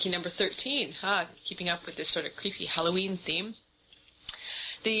Number 13, keeping up with this sort of creepy Halloween theme.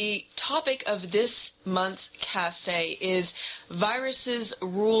 The topic of this month's cafe is Viruses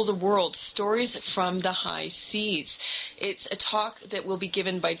Rule the World, Stories from the High Seas. It's a talk that will be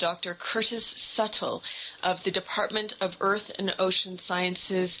given by Dr. Curtis Suttle of the Department of Earth and Ocean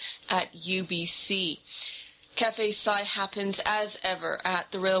Sciences at UBC. Cafe Sci happens, as ever,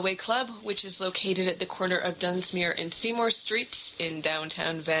 at the Railway Club, which is located at the corner of Dunsmuir and Seymour Streets in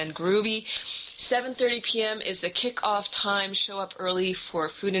downtown Vangroovie. 7:30 p.m. is the kick-off time. Show up early for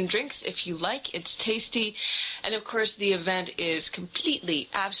food and drinks if you like. It's tasty. And, of course, the event is completely,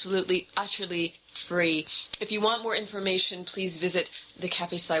 absolutely, utterly free. If you want more information, please visit the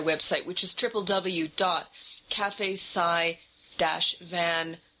Cafe Sci website, which is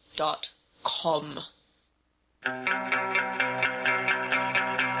www.cafesci-van.com.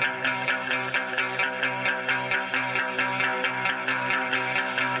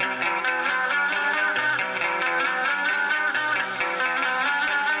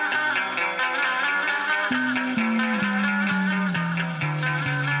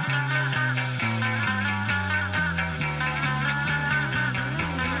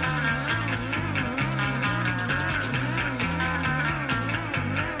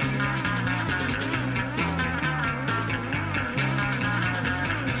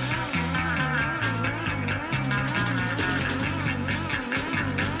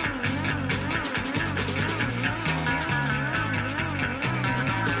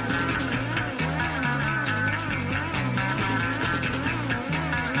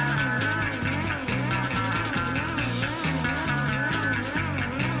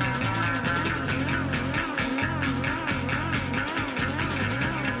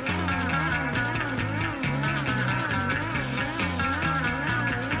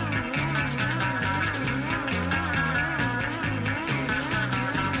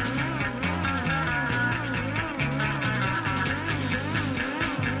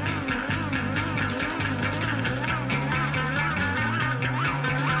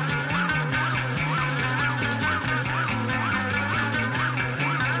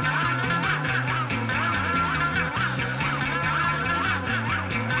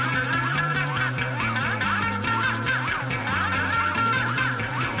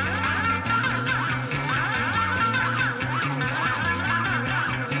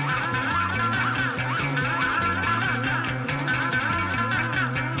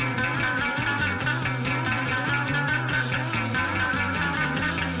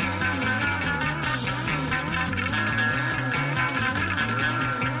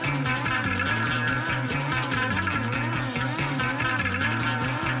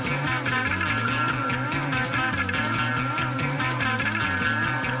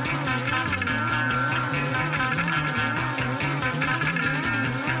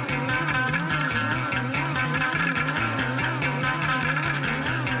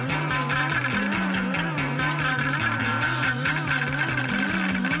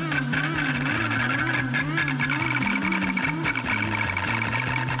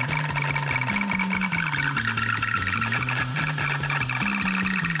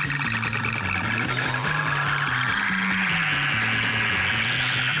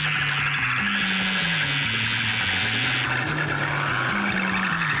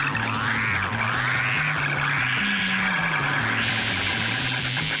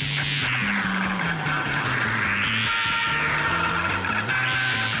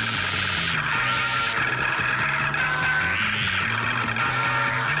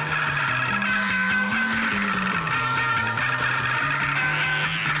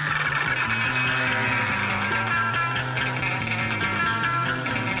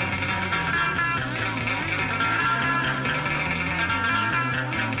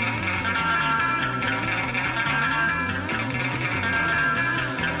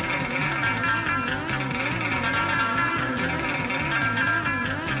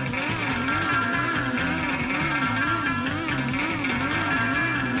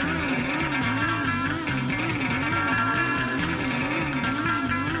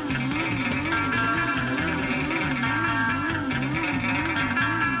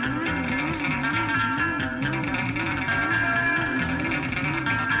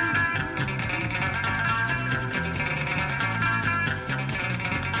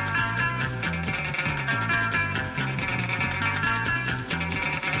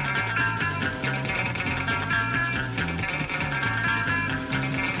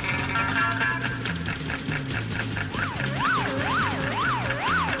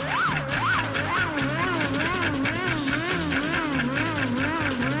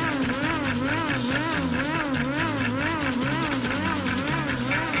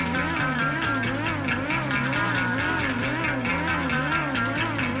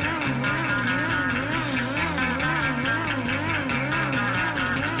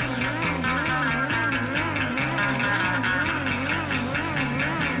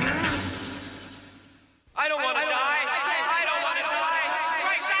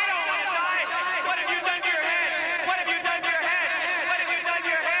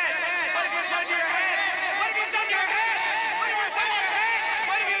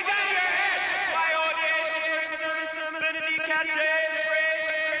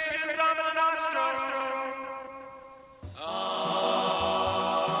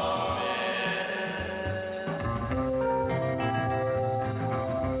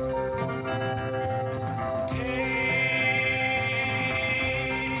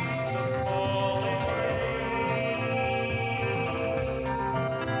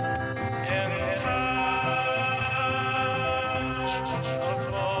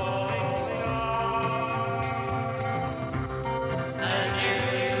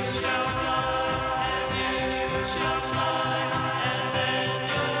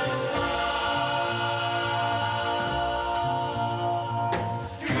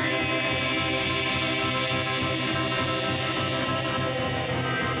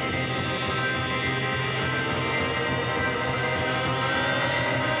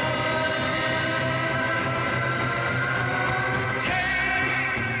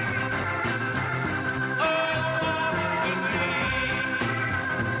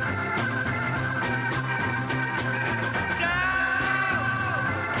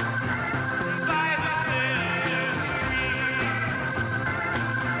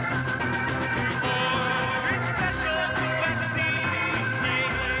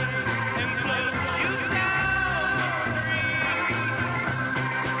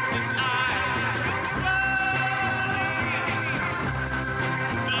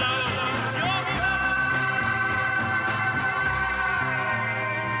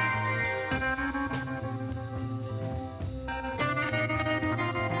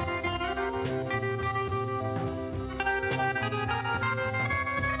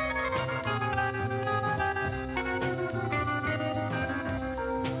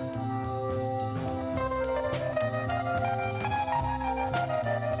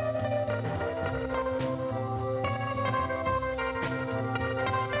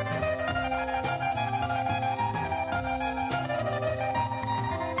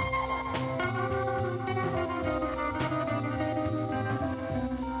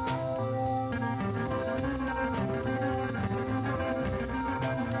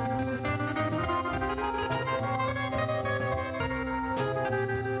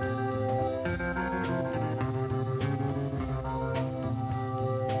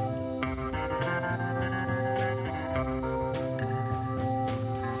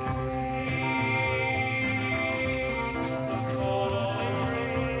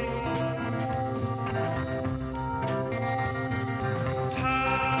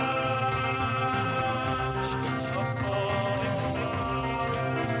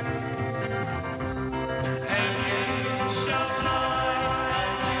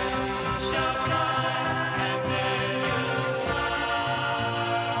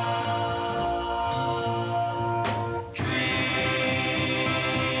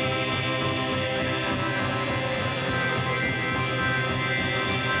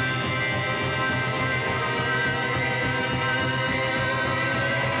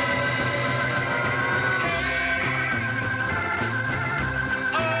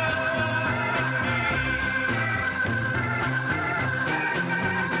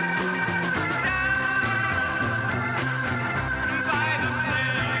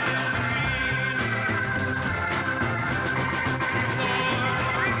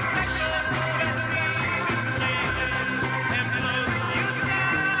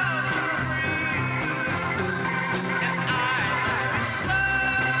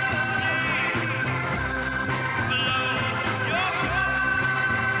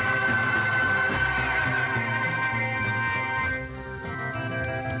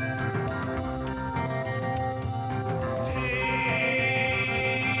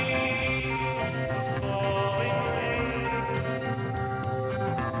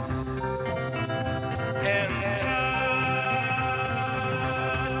 and touch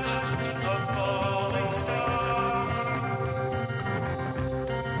a falling star,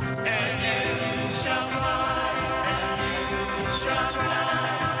 and you shall fly, and you shall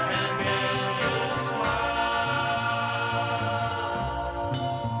fly, and then you'll smile,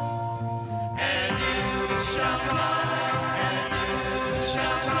 and you shall fly, and you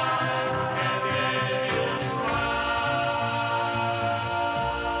shall fly, and then you'll smile.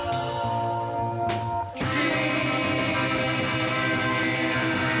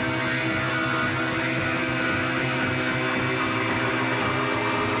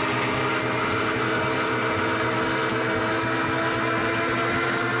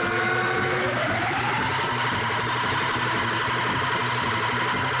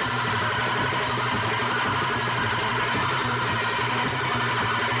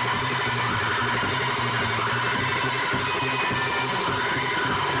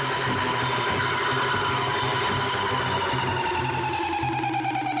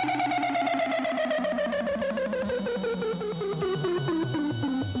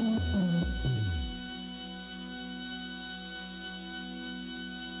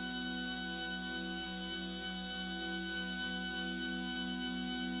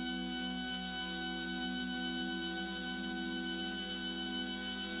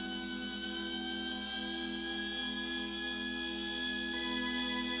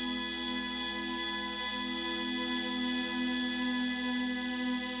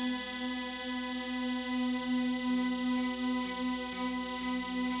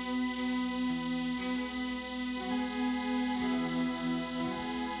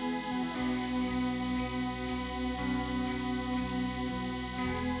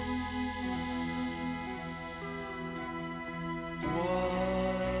 What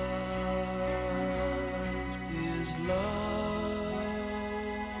is love?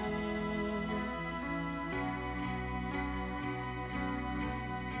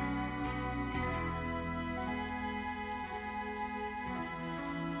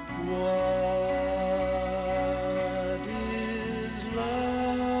 What is love?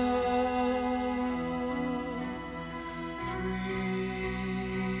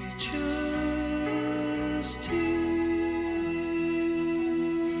 Preachers teach,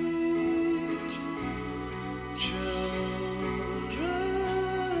 children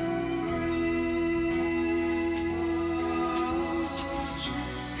reach,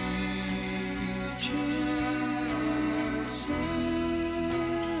 each in search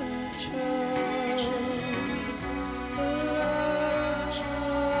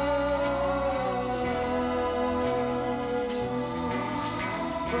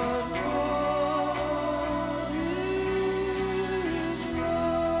but what is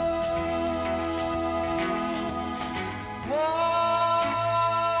love? What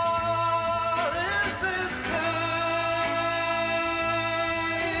is this thing?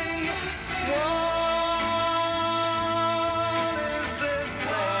 What is this thing?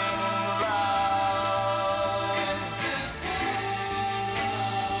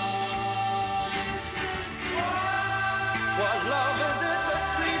 Love? What love is it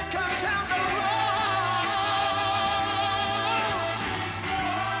that leads come down the road?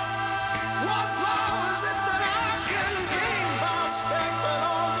 What love is it that I can gain by stepping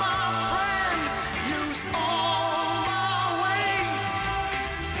on my friend? Use all my weight,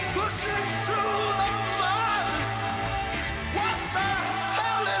 pushing through the mud. What the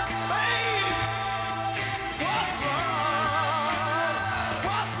hell is pain? What love?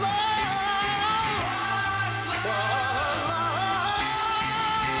 What love? What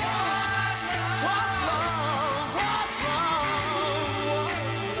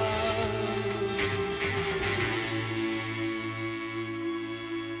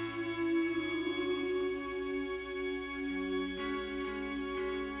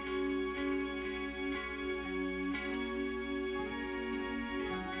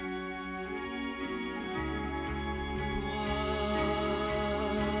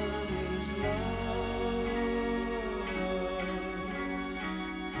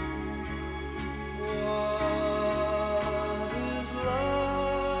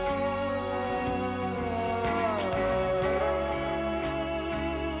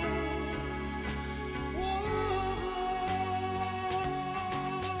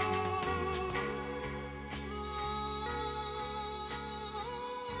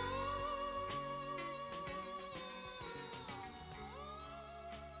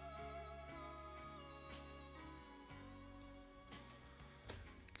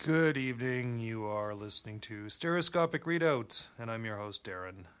Good evening. You are listening to Stereoscopic Readout, and I'm your host,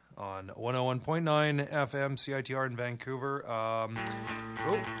 Darren, on 101.9 FM CITR in Vancouver.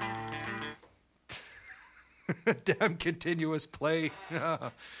 Damn continuous play.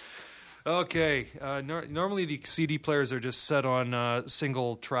 Okay. Normally the CD players are just set on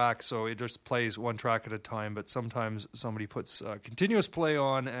single track, so it just plays one track at a time. But sometimes somebody puts continuous play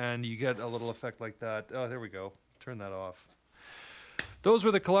on, and you get a little effect like that. Oh, there we go. Turn that off. Those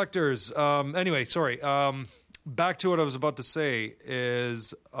were the Collectors. Anyway, sorry. Back to what I was about to say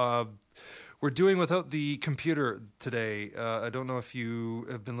is we're doing without the computer today. I don't know if you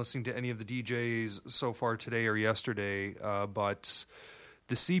have been listening to any of the DJs so far today or yesterday, but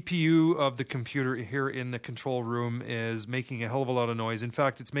the CPU of the computer here in the control room is making a hell of a lot of noise. In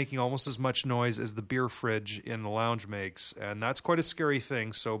fact, it's making almost as much noise as the beer fridge in the lounge makes, and that's quite a scary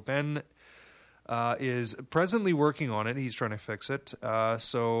thing. So Ben is presently working on it. He's trying to fix it.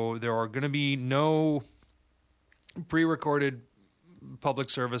 So there are going to be no pre-recorded public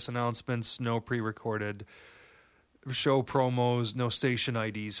service announcements, no pre-recorded show promos, no station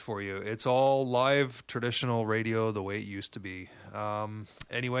IDs for you. It's all live traditional radio the way it used to be.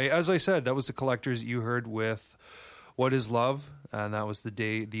 Anyway, as I said, that was the Collectors you heard with What Is Love, and that was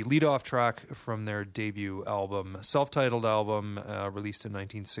the lead-off track from their debut album, self-titled album, released in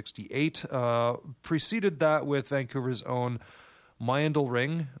 1968. Preceded that with Vancouver's own Myandal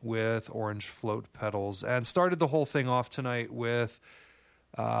Ring with Orange Float Pedals, and started the whole thing off tonight with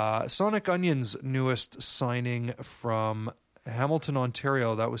Sonic Union's newest signing from Hamilton,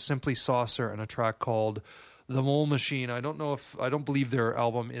 Ontario. That was Simply Saucer and a track called The Mole Machine. I don't believe their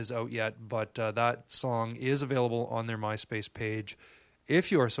album is out yet, but that song is available on their MySpace page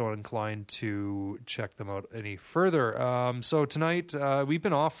if you are so inclined to check them out any further. So tonight, we've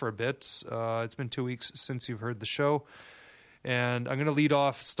been off for a bit. It's been 2 weeks since you've heard the show. And I'm going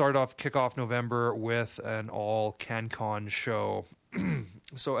to kick off November with an all CanCon show.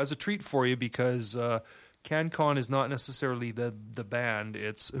 So as a treat for you, because CanCon is not necessarily the band,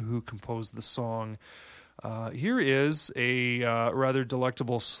 it's who composed the song. Here is a rather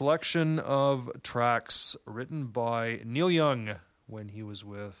delectable selection of tracks written by Neil Young when he was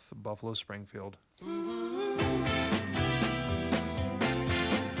with Buffalo Springfield.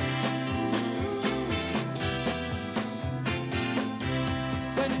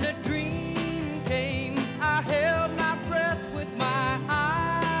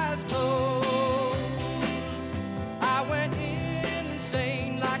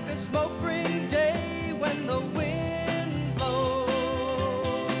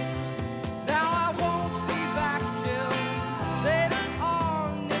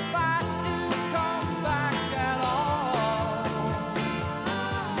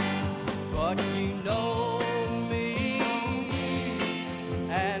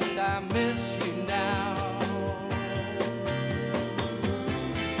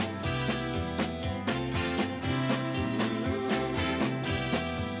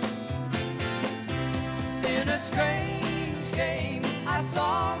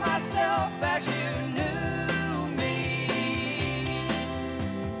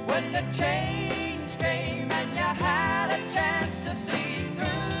 Change came and you had a chance to see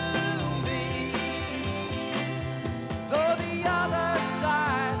through me. Though the other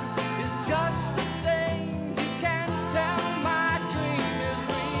side is just the same, you can't tell my dream is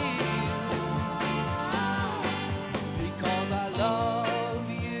real. Because I love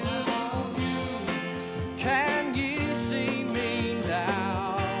you. Can you see me now?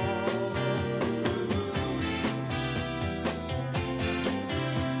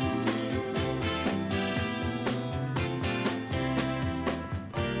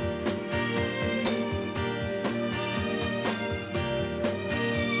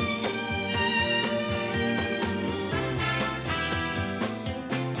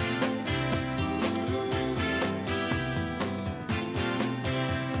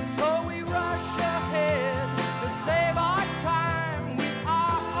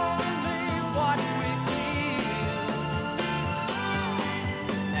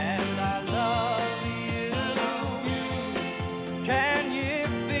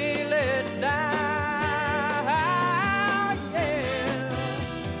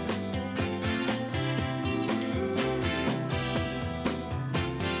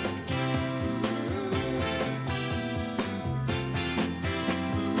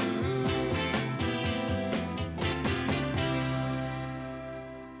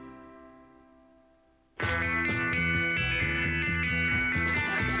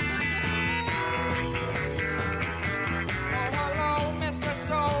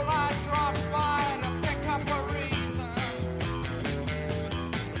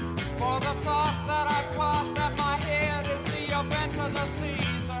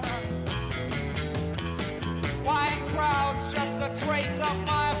 Trace of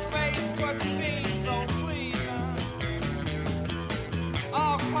my face could seem so pleasing.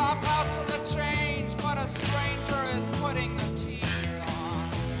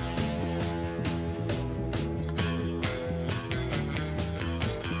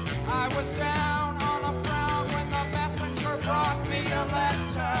 I was down on a frown when the messenger brought me a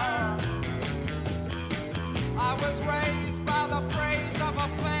letter. I was raised by the praise of a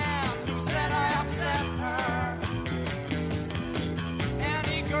fan who said I upset her.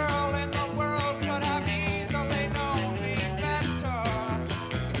 Any girl in the world could have easily known me better.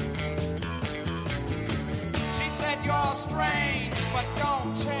 She said, you're strange, but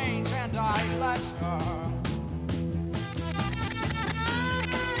don't change, and I let her.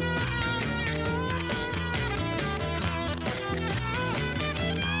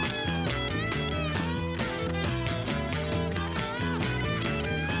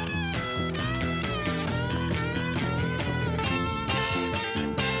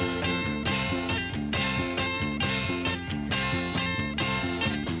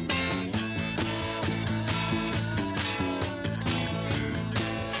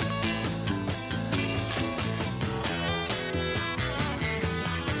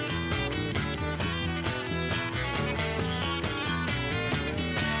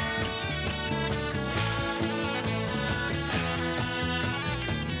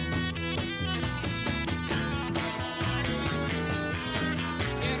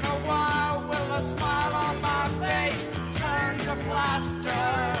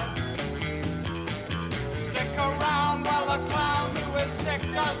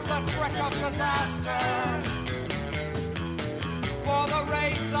 Does the trick of disaster. For the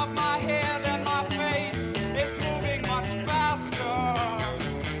race of my head and my face is moving much faster.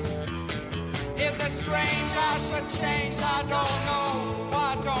 Is it strange I should change? I don't know.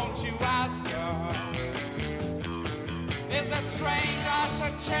 Why don't you ask her? Is it strange I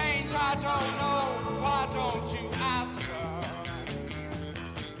should change? I don't know. Why don't you ask her?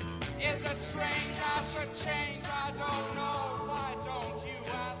 Is it strange I should change? I don't know. Why don't you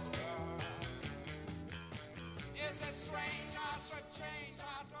ask her? Is it strange I should change? I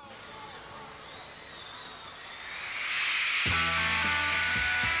don't know.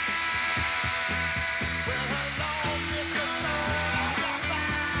 Well, hello, Mr. Sun.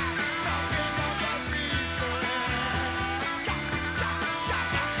 Talking of the reason.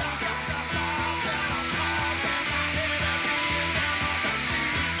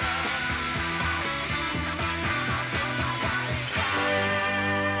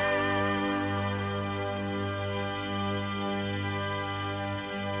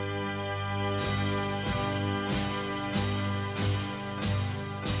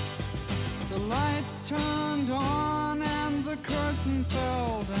 Turned on and the curtain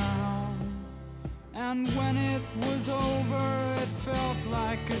fell down, and when it was over it felt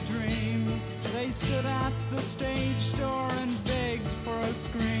like a dream. They stood at the stage door and begged for a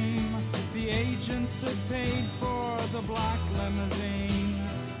scream. The agents had paid for the black limousine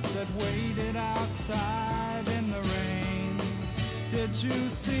that waited outside in the rain. Did you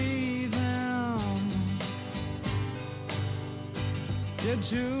see them?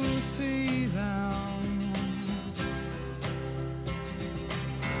 Did you see them?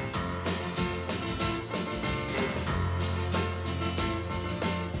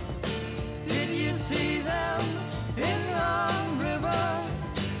 Did you see them in the river?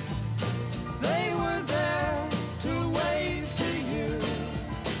 They were there to wave to you.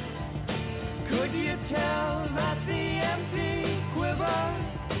 Could you tell that the empty quiver,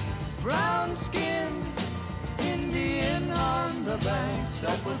 brown skin, Indian on the banks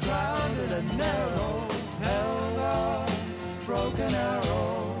that were crowded and narrow, held a broken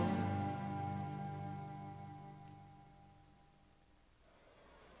arrow?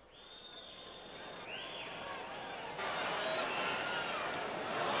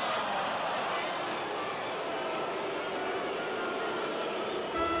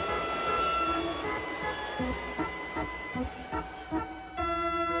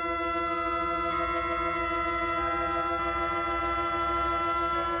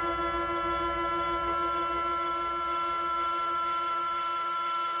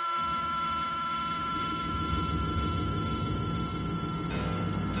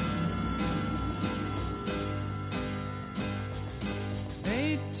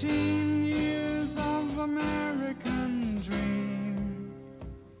 Years of American dream.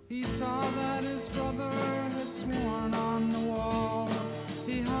 He saw that his brother had sworn on the wall.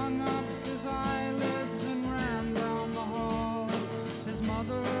 He hung up his eyelids and ran down the hall. His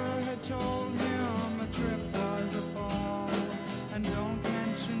mother had told him a trip was a fall, and don't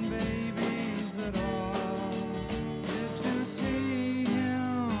mention babies at all. Did you see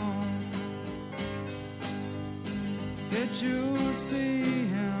him? Did you see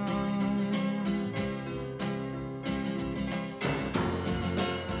him?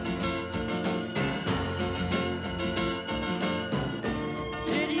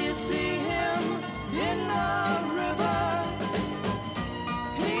 Did you see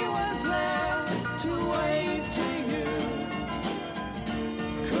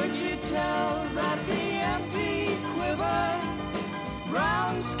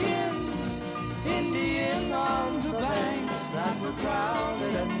brown-skinned Indian on the banks that were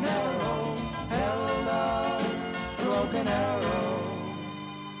crowded and narrow held a broken arrow.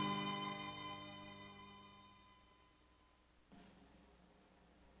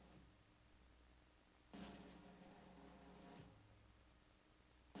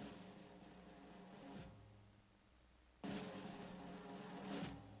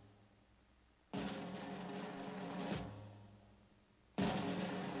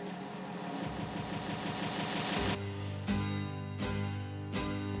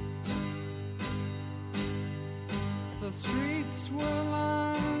 The streets were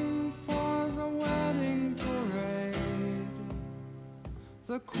lined for the wedding parade.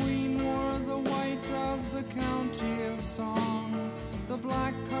 The queen wore the white of the county of song. The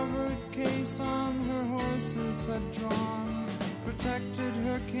black-covered case on her horses had drawn protected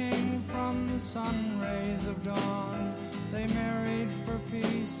her king from the sun rays of dawn. They married for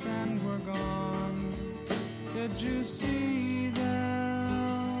peace and were gone. Did you see them?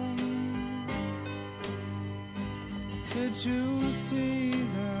 Did you see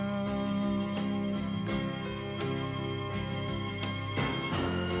them?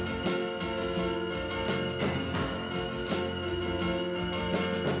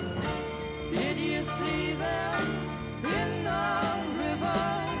 Did you see them in the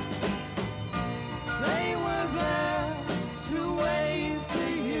river? They were there to wave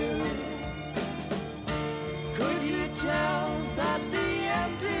to you. Could you tell that the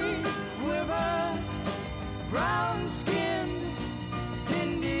empty quiver, brown-skinned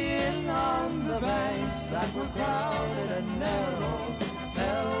Indian on the banks that were crowded and narrow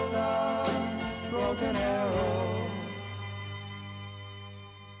held a broken arrow?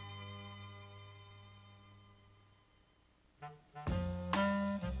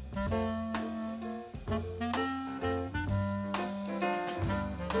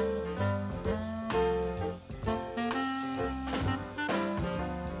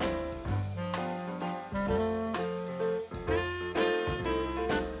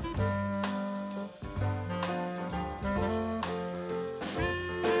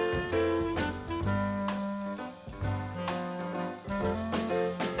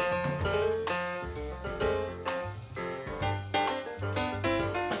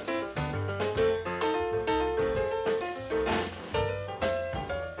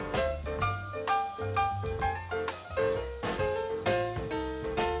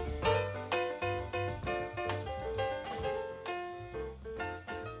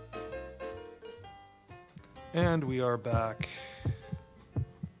 And we are back.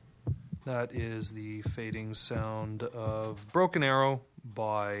 That is the fading sound of Broken Arrow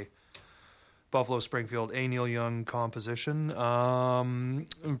by Buffalo Springfield, a Neil Young composition.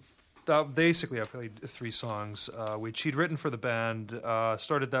 Basically, I played three songs, which he'd written for the band.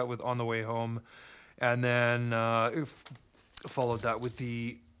 Started that with On the Way Home, and then followed that with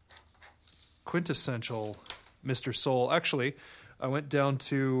the quintessential Mr. Soul. Actually, I went down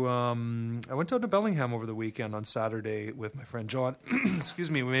to Bellingham over the weekend on Saturday with my friend John. Excuse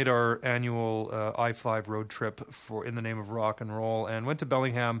me. We made our annual I-5 road trip in the name of rock and roll, and went to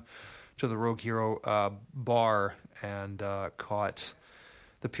Bellingham to the Rogue Hero bar and caught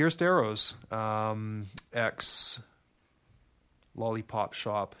the Pierced Arrows, ex Lollipop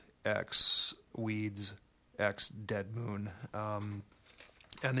Shop, ex Weeds, ex Dead Moon.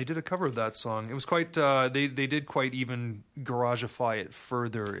 And they did a cover of that song. It was quite. They did quite even garageify it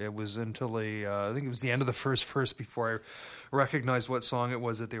further. It was until I think it was the end of the first verse before I recognized what song it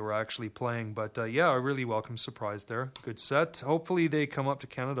was that they were actually playing. But yeah, a really welcome surprise there. Good set. Hopefully they come up to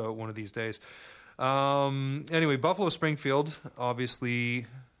Canada one of these days. Anyway, Buffalo Springfield obviously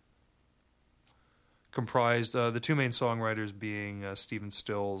comprised the two main songwriters being Stephen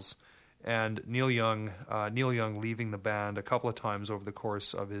Stills and Neil Young. Neil Young leaving the band a couple of times over the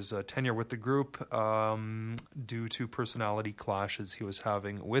course of his tenure with the group due to personality clashes he was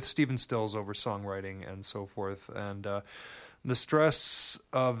having with Stephen Stills over songwriting and so forth. And the stress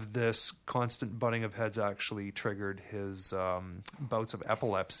of this constant butting of heads actually triggered his bouts of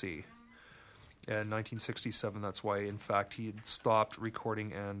epilepsy. In 1967, that's why, in fact, he had stopped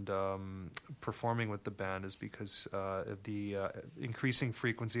recording and performing with the band, is because of the increasing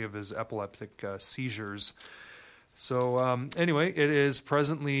frequency of his epileptic seizures. So anyway, it is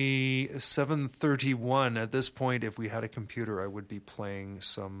presently 7:31. At this point, if we had a computer, I would be playing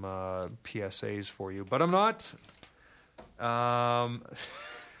some PSAs for you, but I'm not. But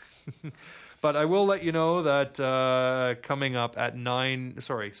I will let you know that coming up at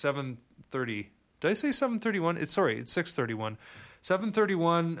 7:30. Did I say 7:31? It's 6:31.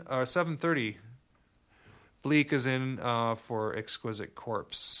 7:31 or 7:30. Bleak is in for Exquisite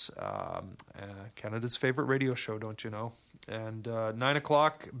Corpse, Canada's favorite radio show, don't you know? And 9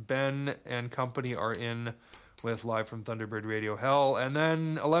 o'clock, Ben and company are in with Live from Thunderbird Radio Hell. And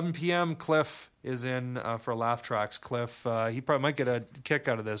then 11 p.m., Cliff is in for Laugh Tracks. Cliff, he probably might get a kick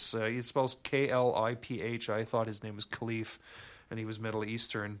out of this. He spells Kliph. I thought his name was Khalif, and he was Middle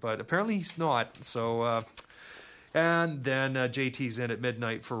Eastern, but apparently he's not. So... and then JT's in at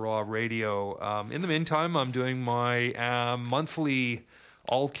midnight for Raw Radio. In the meantime, I'm doing my monthly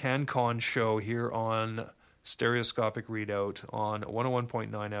All CanCon show here on Stereoscopic Readout on 101.9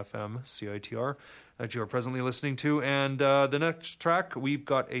 FM CITR that you are presently listening to. And the next track, we've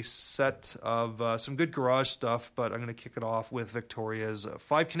got a set of some good garage stuff, but I'm going to kick it off with Victoria's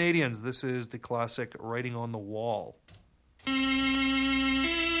Five Canadians. This is the classic Writing on the Wall.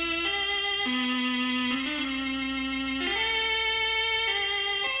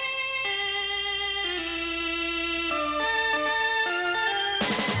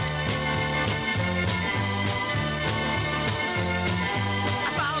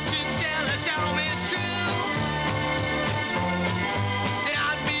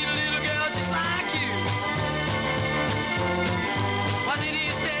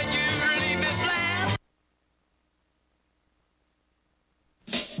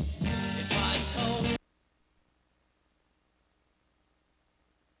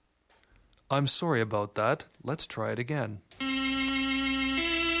 I'm sorry about that. Let's try it again.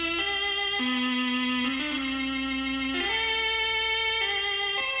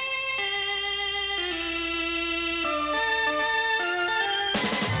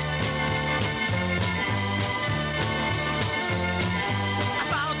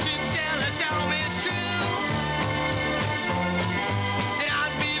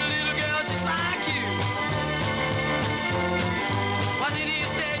 What did he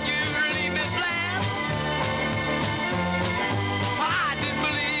say? You really been flat?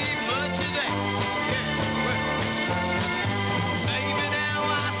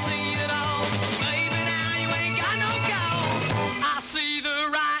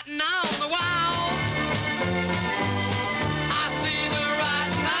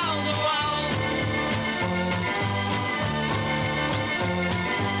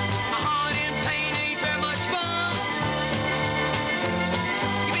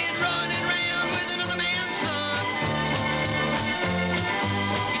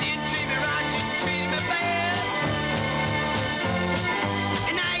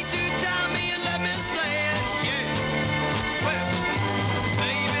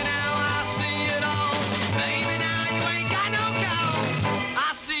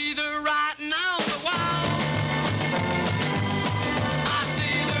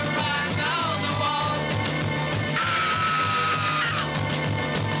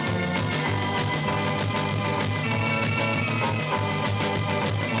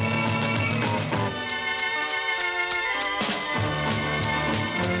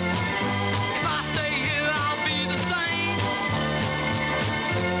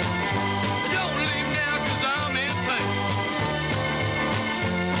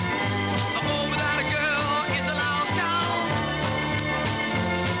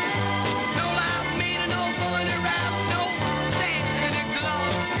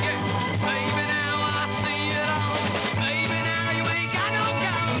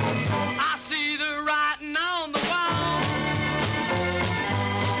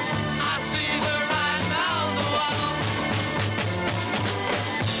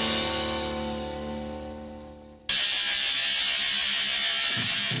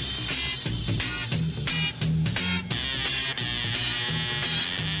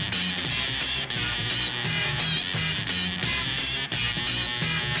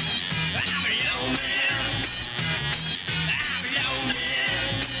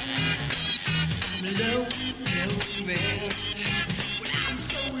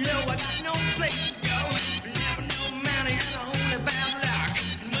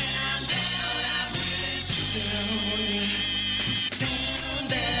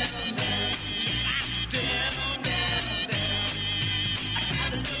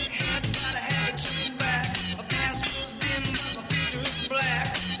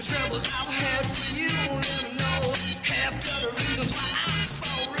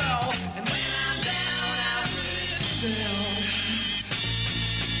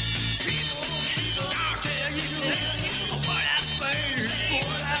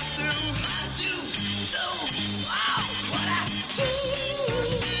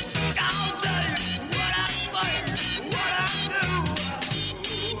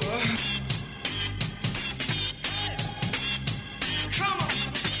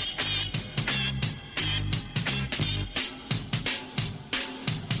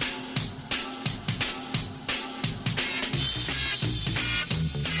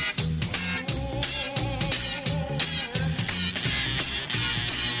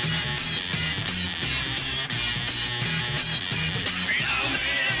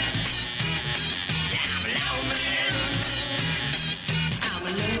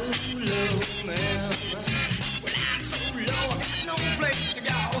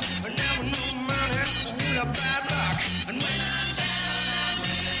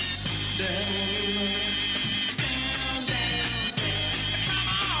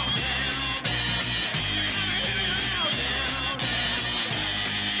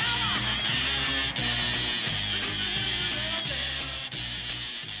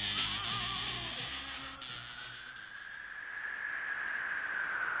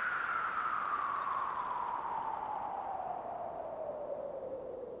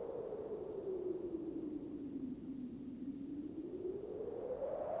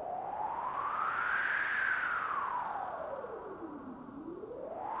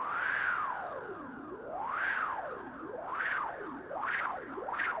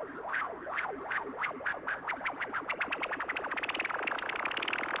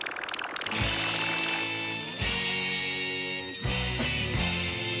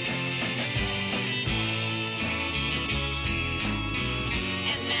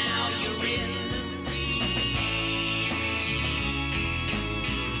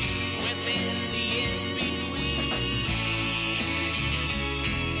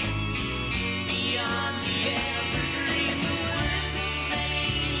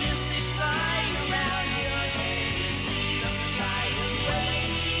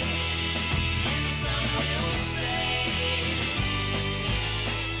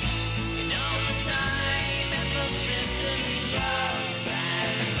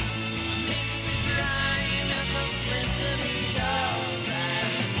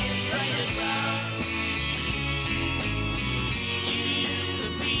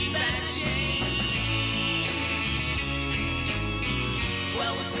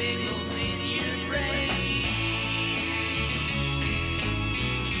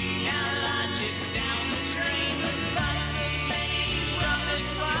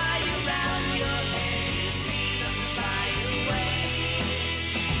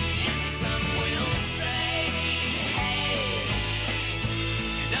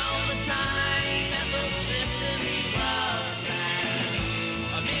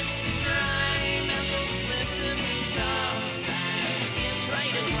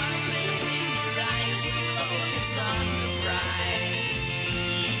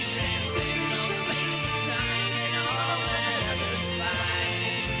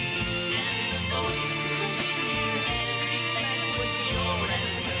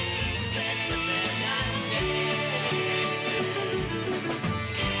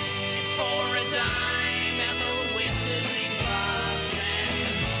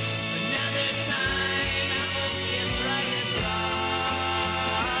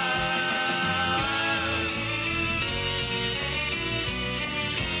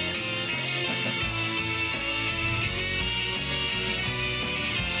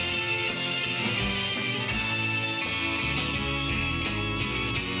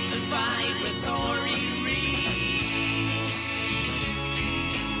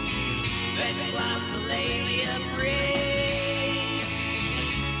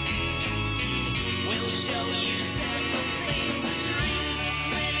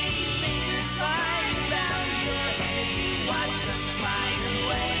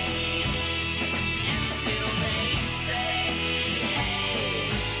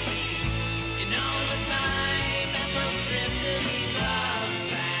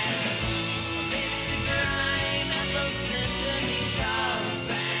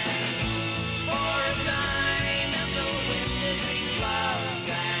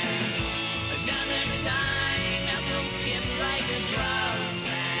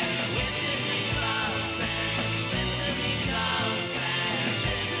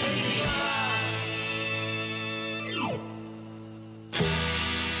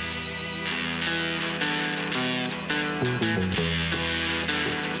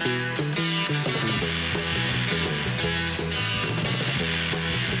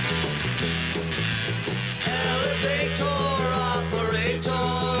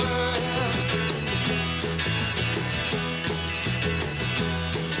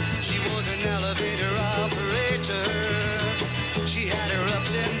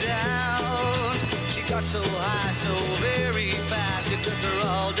 so high, so very fast. It took her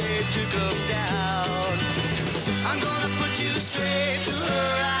all day to come down. I'm gonna put you straight to her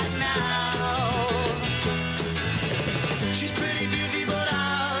right now. She's pretty busy, but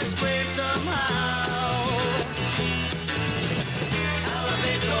I'll explain somehow.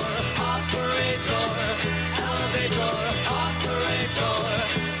 Elevator, operator, elevator, operator,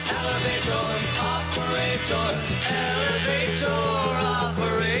 elevator, operator, elevator,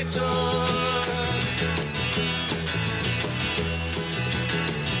 operator.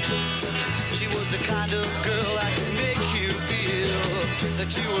 The kind of girl that can make you feel that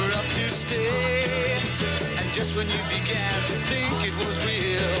you were up to stay. And just when you began to think it was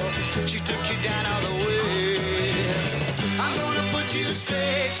real, she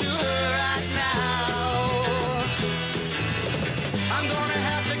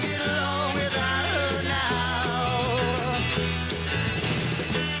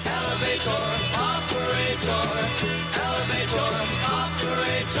Elevator, operator, elevator,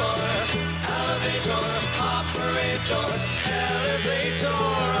 operator, elevator, operator, elevator,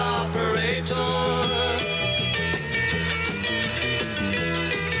 operator.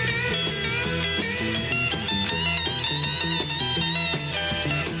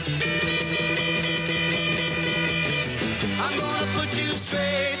 I'm gonna put you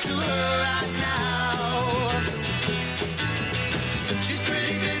straight to her right now. She's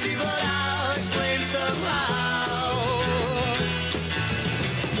pretty busy, but I'll explain somehow.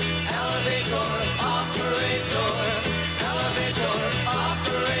 Elevator, operator, elevator,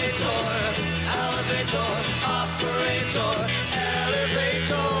 operator, elevator, operator,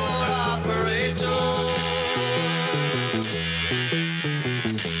 elevator, operator.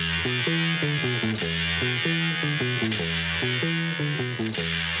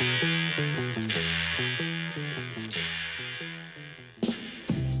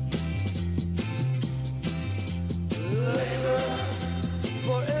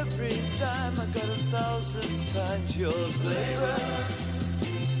 For every dime I got 1,000 times yours, labor.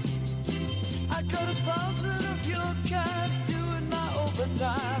 I got 1,000 of your kind doing my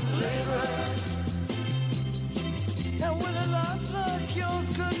overtime, labor. And when a life like yours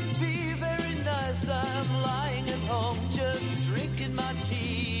couldn't be very nice, I'm lying at home just drinking my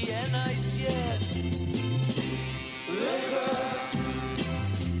tea and ice, yeah. Labor.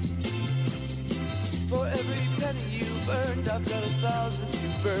 For every penny you've earned, I've got 1,000 to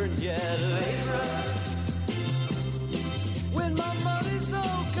burn, yeah, labor. When my money's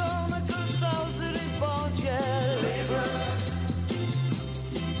all gone, I got 1,000 in bonds, yeah, labor.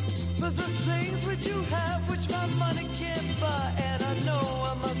 But the things which you have, which my money can't buy, and I know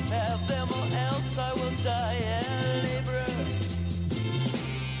I must have them or else I will die, yeah, labor.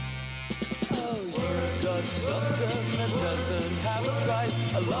 Oh, you got something that doesn't have a price,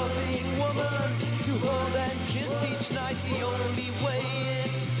 a loving woman to hold and kiss each night. The only way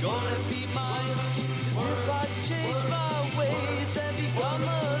it's gonna be mine is if I change my ways and become a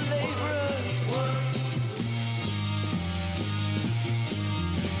laborer.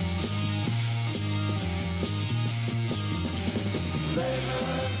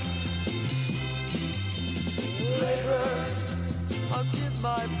 Laborer, laborer, I'll give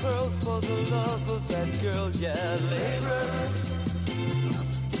my pearls for the love of that girl, yeah, laborer.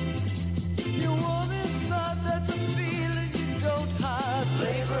 You're warm inside, that's a feeling you don't hide,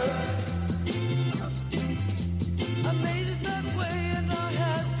 labor. I made it that way and I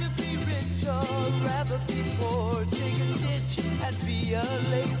had to be rich, or rather be poor, dig a ditch and be a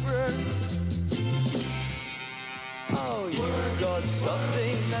laborer. Oh, you got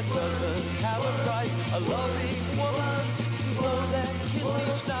something that doesn't have a price, a loving woman to hold and kiss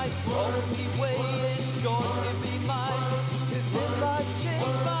each night. Only way it's going to be mine is if I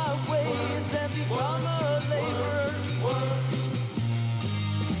change my ways and become a laborer.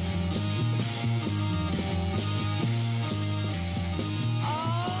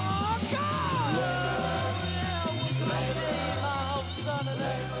 Oh, God! Yeah, what can I say? My home son a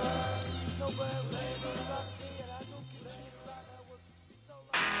laborer. Nobody labor about me, and I don't give a shit about I work so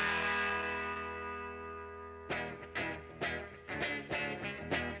long.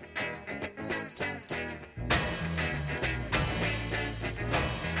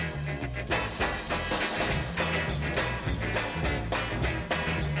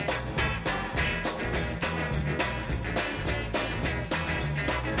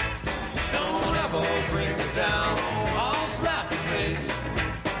 Don't ever bring me down, I'll slap your face.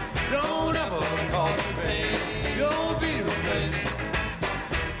 Don't ever cause me pain, you'll be replaced.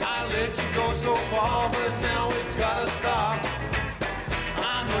 I let you go so far, but now it's gotta stop.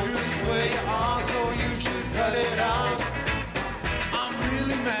 I know you swear you are, so you should cut it out. I'm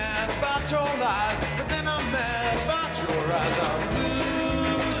really mad about your lies, but then I'm mad about your eyes. I'm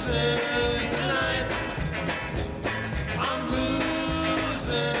losing tonight. I'm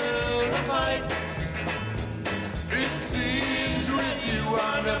losing the fight. It seems with you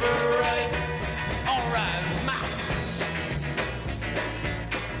I'm never right. Alright, ma.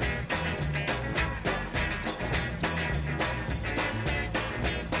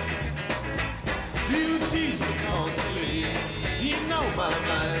 You tease me constantly. You know my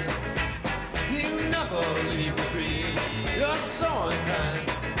mind. You never leave me be. You're so unkind.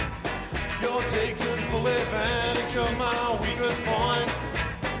 You're taking full advantage of my weakest point.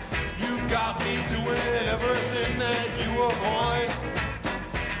 You got me doing everything that you avoid.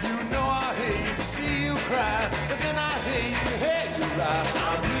 You know I hate to see you cry, but then I hate to hear you lie.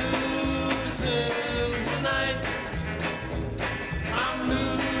 I'm losing tonight. I'm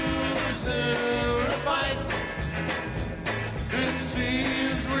losing the fight. It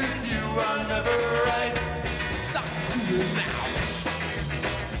seems with you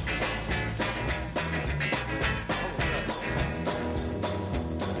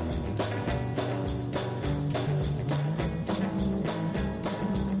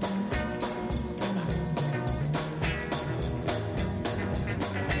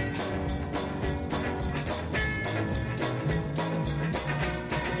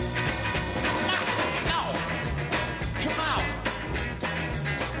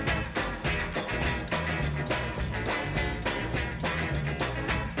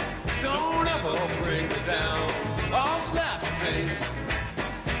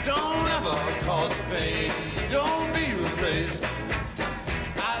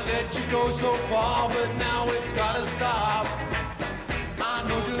let you go so far, but now it's gotta stop. I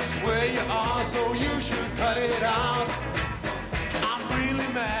know just where you are, so you should cut it out. I'm really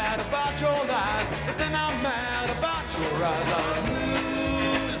mad about your lies, but then I'm mad about your eyes. I'm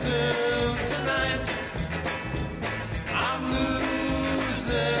losing tonight. I'm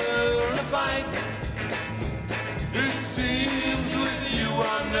losing the fight. It seems with you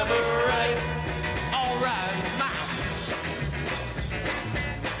I'm never right. All right, now.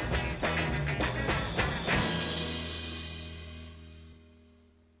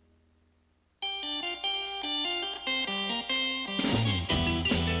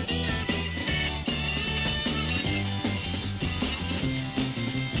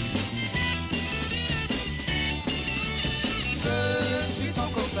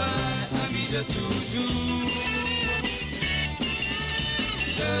 Toujours.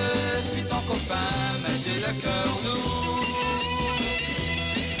 Je suis ton copain, mais j'ai le cœur lourd.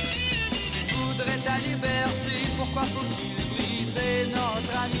 Tu voudrais ta liberté, pourquoi faut-tu briser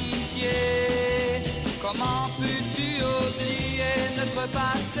notre amitié? Comment peux-tu oublier notre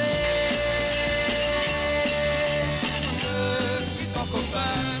passé? Je suis ton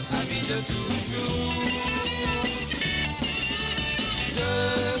copain, ami de toujours. Je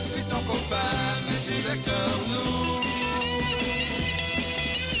suis ton copain, mais j'ai le cœur lourd.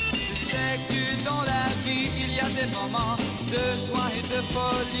 Je sais que dans la vie, il y a des moments de joie et de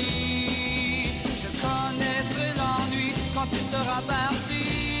folie. Je connaîtrai l'ennui quand tu seras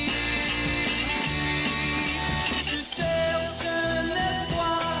parti. Je cherche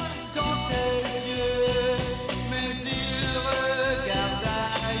l'espoir dans tes yeux, mais ils regardent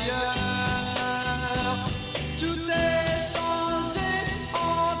ailleurs. Tout est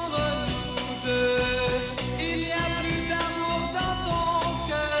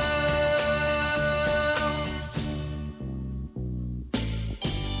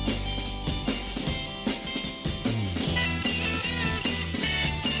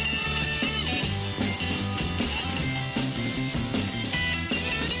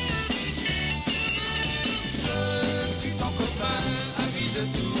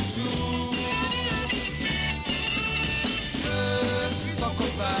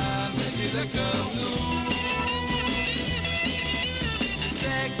le cœur lourd. Je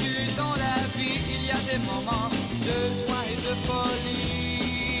sais que dans la vie il y a des moments de joie et de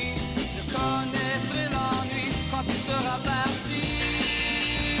folie. Je connaîtrai l'ennui quand tu seras parti.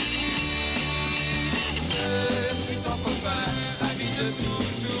 Je suis ton copain, ami de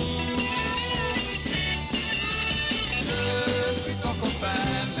toujours. Je suis ton copain,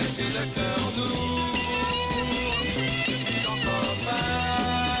 mais j'ai le cœur lourd. Je suis ton copain.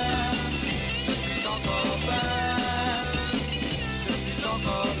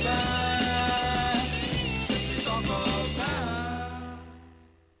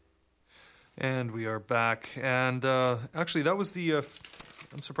 And we are back. And actually, that was the...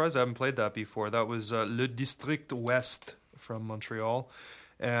 I'm surprised I haven't played that before. That was Le District Ouest from Montreal.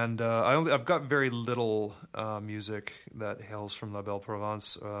 And I've got very little music that hails from La Belle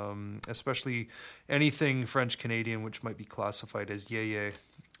Provence, especially anything French-Canadian, which might be classified as yé-yé.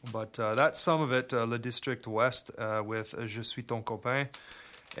 But that's some of it, Le District Ouest with Je suis ton copain.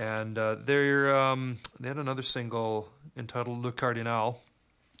 And they had another single entitled Le Cardinal,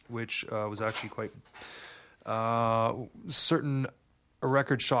 which was actually quite... certain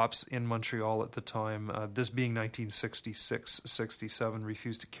record shops in Montreal at the time, this being 1966-67,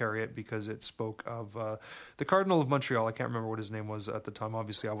 refused to carry it because it spoke of the Cardinal of Montreal. I can't remember what his name was at the time.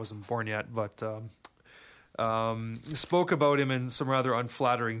 Obviously, I wasn't born yet, but spoke about him in some rather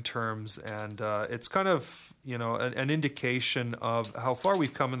unflattering terms. And it's kind of, an indication of how far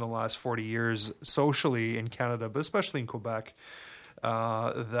we've come in the last 40 years socially in Canada, but especially in Quebec.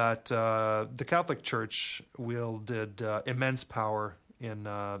 That the Catholic Church wielded immense power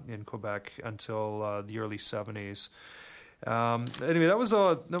in Quebec until the early 70s. Anyway, that was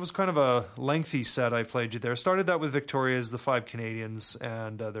kind of a lengthy set I played you there. Started that with Victoria's The Five Canadians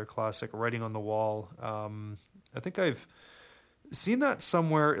and their classic Writing on the Wall. I think I've seen that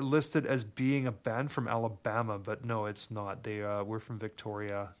somewhere listed as being a band from Alabama, but no, it's not. They were from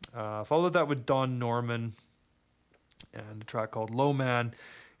Victoria. Followed that with Don Norman and a track called Low Man,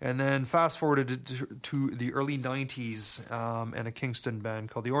 and then fast forwarded to the early 90s and a Kingston band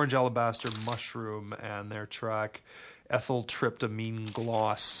called the Orange Alabaster Mushroom and their track Ethyltryptamine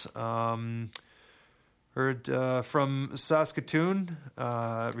Gloss. Heard from Saskatoon,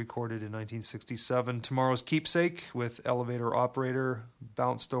 recorded in 1967, Tomorrow's Keepsake with Elevator Operator.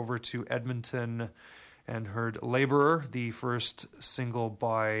 Bounced over to Edmonton and heard Laborer, the first single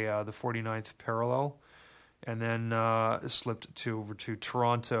by the 49th Parallel. and then slipped over to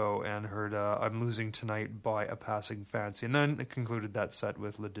Toronto and heard I'm Losing Tonight by A Passing Fancy, and then concluded that set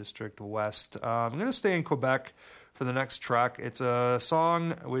with Le District West. I'm going to stay in Quebec for the next track. It's a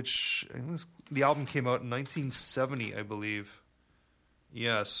song which the album came out in 1970, I believe.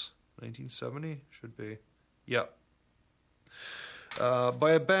 Yes, 1970? Should be. Yeah.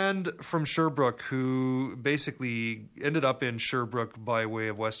 By a band from Sherbrooke who basically ended up in Sherbrooke by way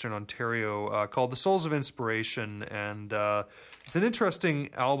of Western Ontario, called The Souls of Inspiration. And it's an interesting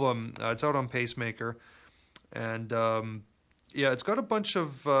album. It's out on Pacemaker. And it's got a bunch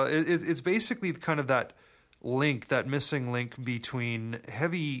of... it's basically kind of that link, that missing link between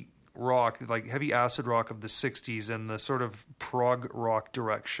heavy rock, like heavy acid rock of the 60s and the sort of prog rock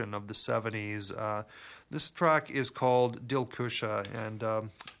direction of the 70s. This track is called Dilkusha, and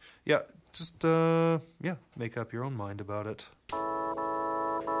make up your own mind about it.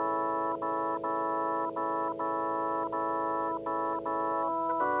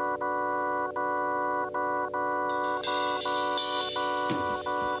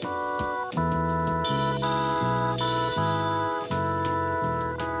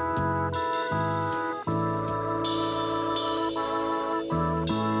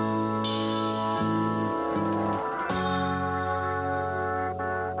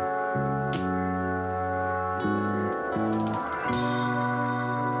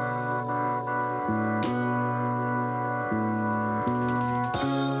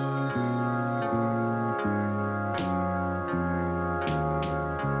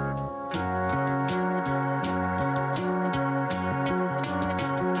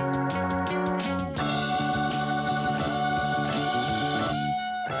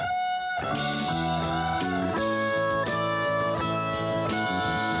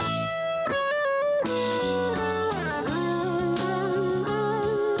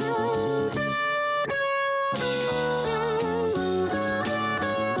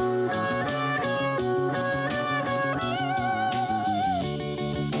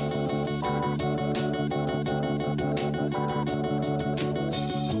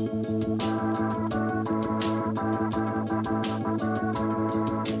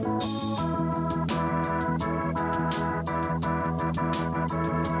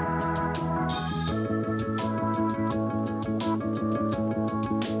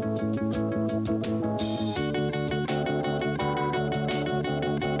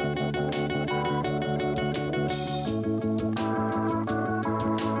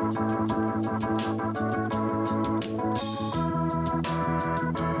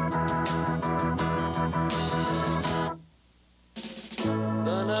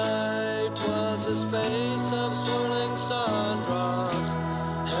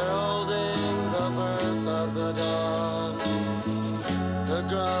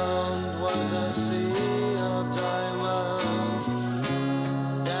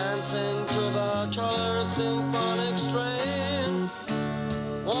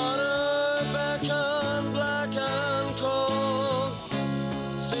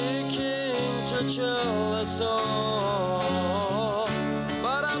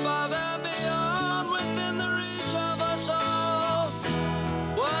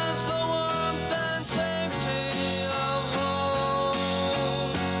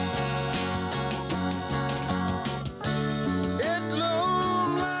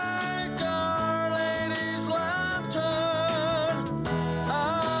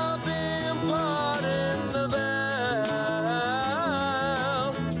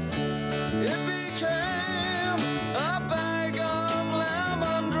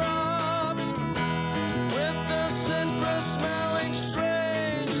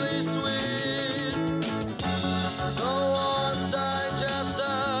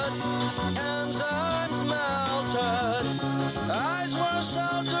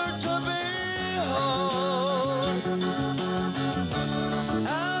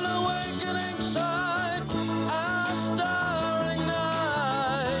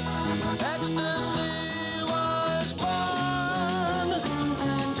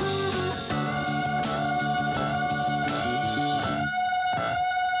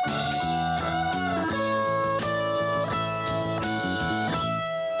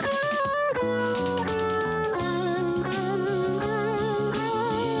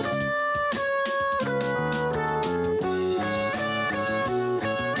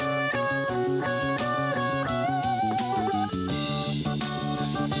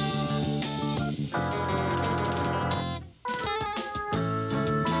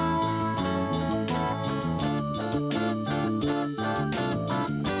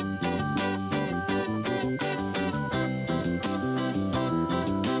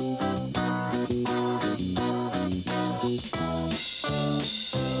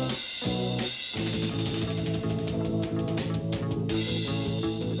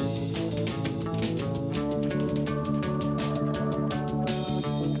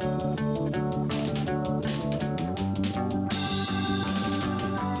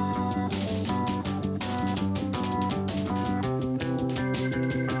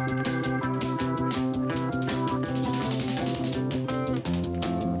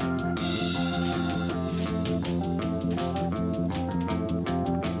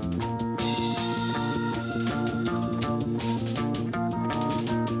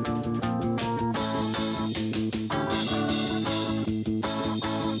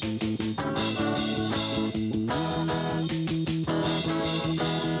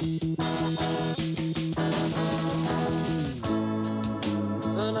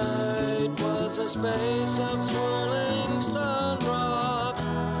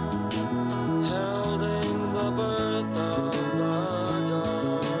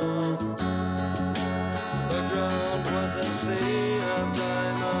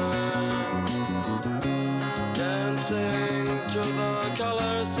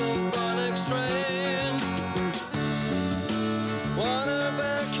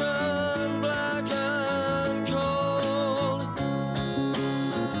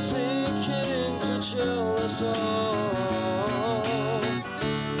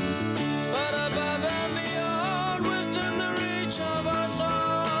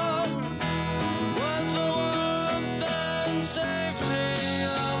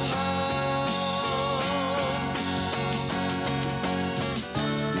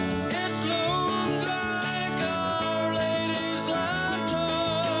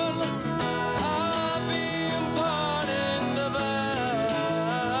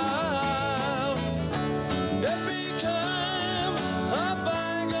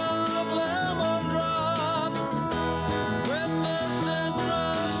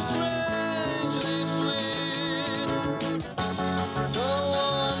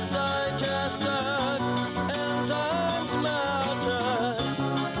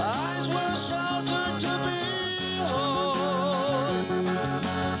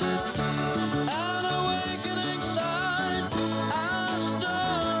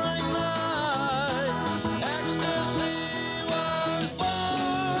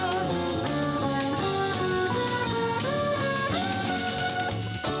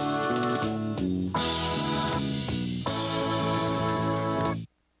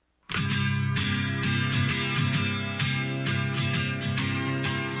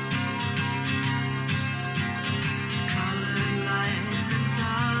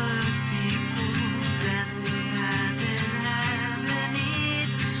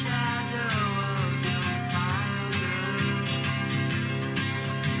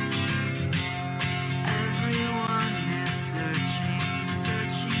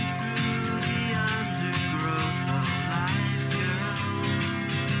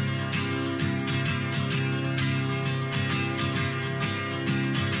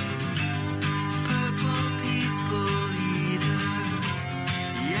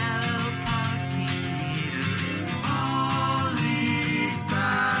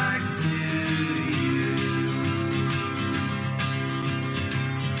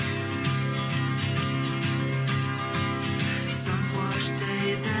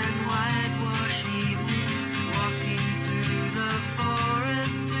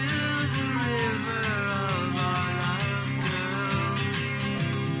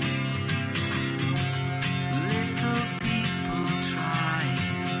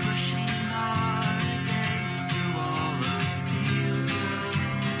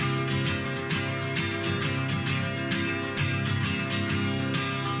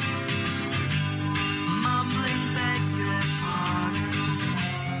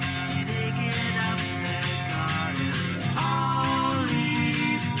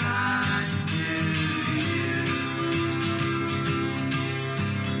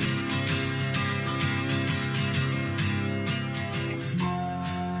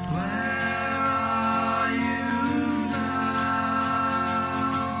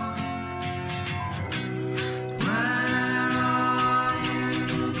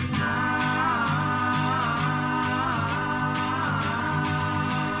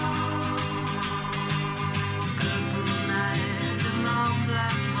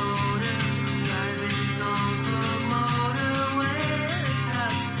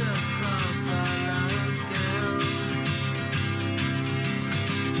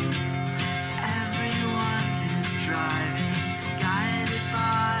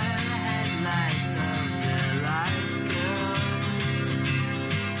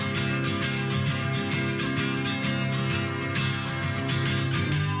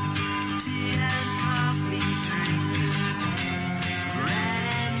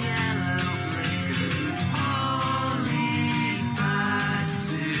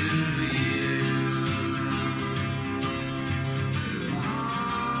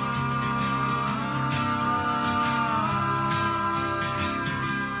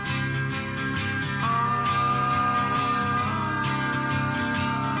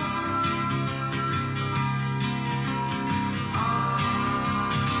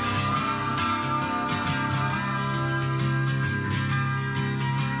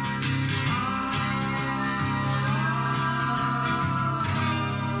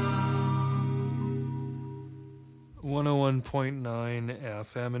 101.9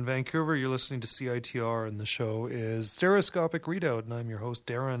 FM in Vancouver. You're listening to CITR, and the show is Stereoscopic Readout, and I'm your host,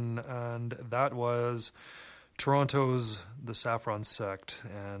 Darren, and that was Toronto's The Saffron Sect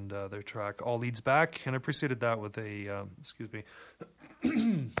and their track All Leads Back, and I preceded that with a,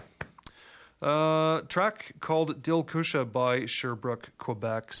 track called Dil Kusha by Sherbrooke,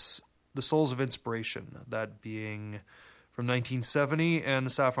 Quebec's The Souls of Inspiration, that being from 1970, and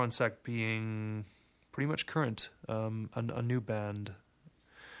The Saffron Sect being pretty much current, a new band.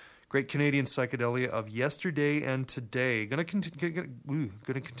 Great Canadian psychedelia of yesterday and today. Gonna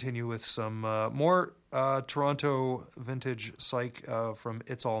continue with some more Toronto vintage psych from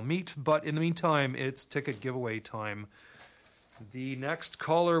It's All Meat, but in the meantime, it's ticket giveaway time. The next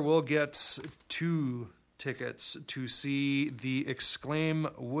caller will get 2 tickets to see the Exclaim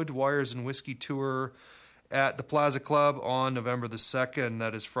Wood, Wires, and Whiskey Tour at the Plaza Club on November the 2nd.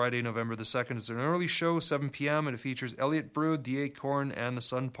 That is Friday, November the 2nd. It's an early show, 7 p.m., and it features Elliot Brood, The Acorn, and the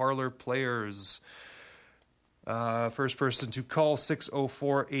Sun Parlor Players. First person to call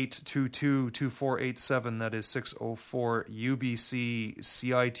 604-822-2487. That is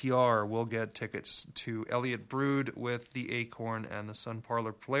 604-UBC-CITR will get tickets to Elliot Brood with The Acorn and the Sun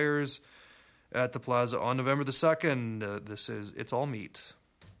Parlor Players at the Plaza on November the 2nd. This is It's All Meat.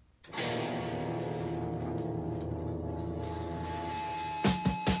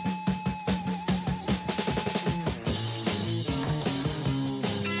 Love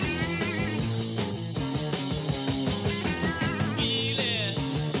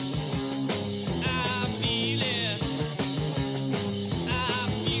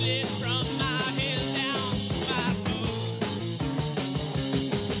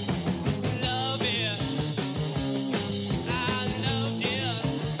it.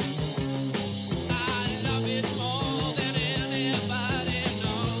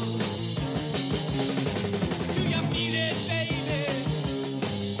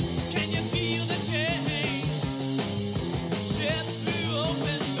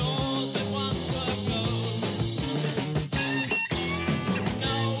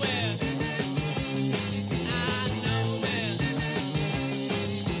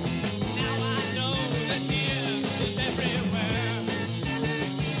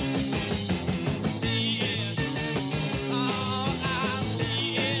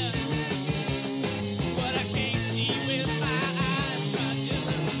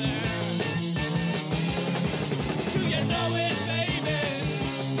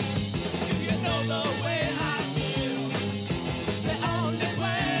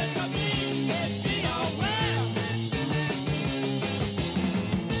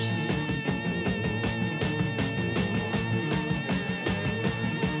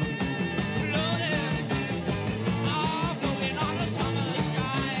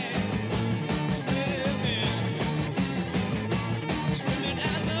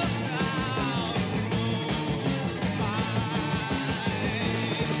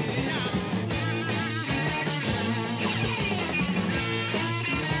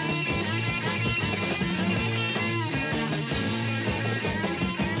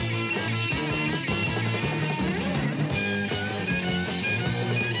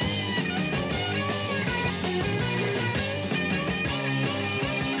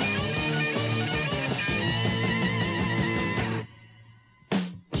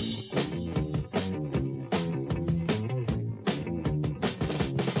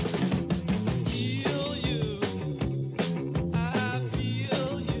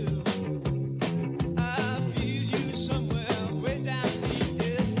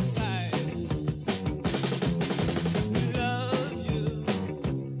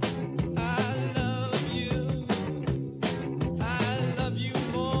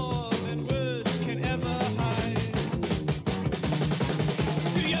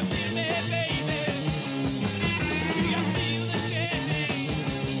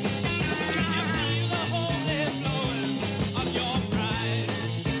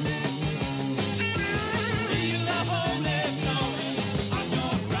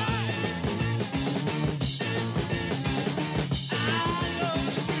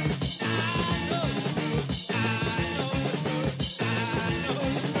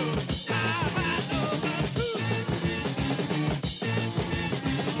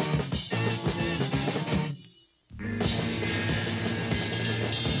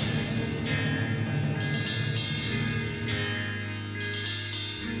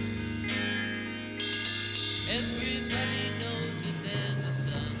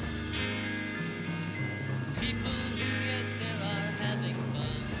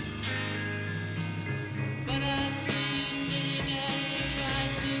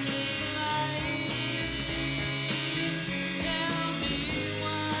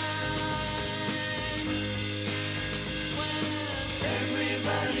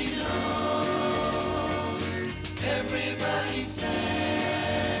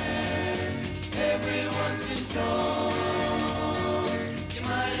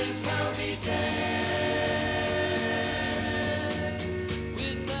 dead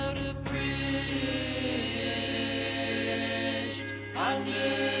without a bridge under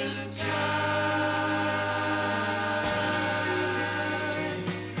the sky.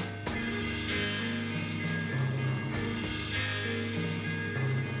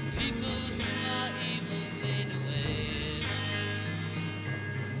 People who are evil fade away,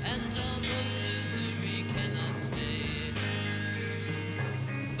 and all those who hurry cannot stay.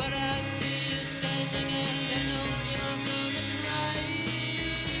 But I see you standing and I know you're gonna cry.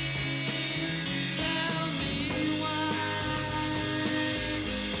 Tell me why.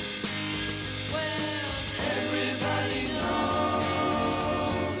 Well, everybody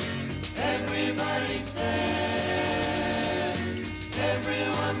knows, everybody says,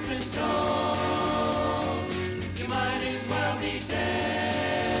 everyone's been told, you might as well be dead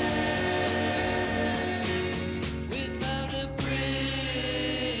without a bridge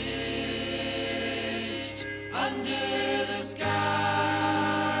under the sky.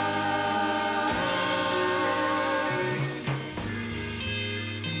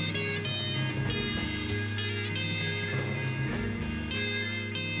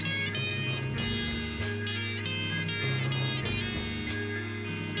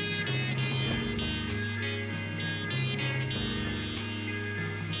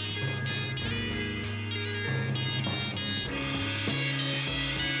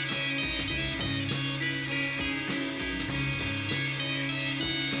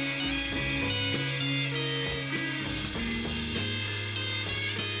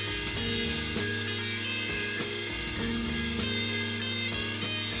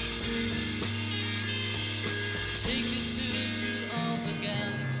 Take a tour through all the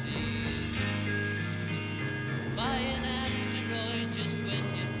galaxies. Buy an asteroid just when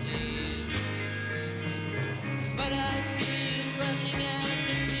you please. But I see you running as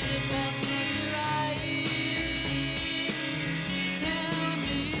a tear falls from your eye. Tell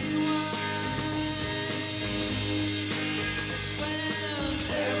me why. Well,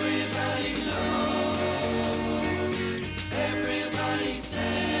 everybody knows, everybody says,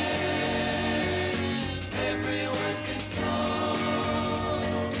 everyone's been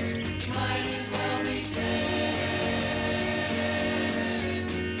told, you might as well be dead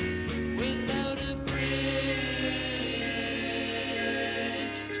without a bridge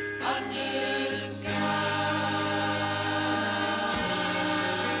under the sky.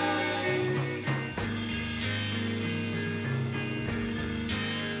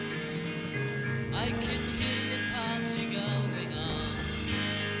 I can hear the party going on.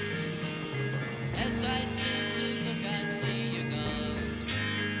 As I turn to look, I see you gone.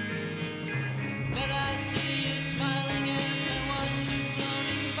 But I see you smiling as I watch you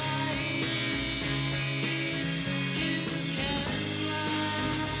floating by. You can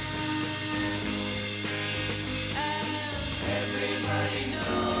fly, and everybody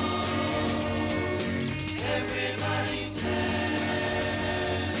knows, everybody says,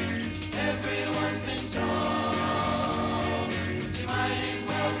 everyone's been told, you might as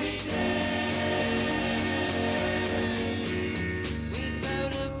well be dead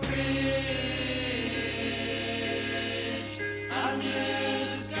without a bridge under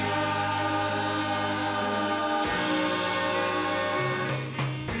the sky.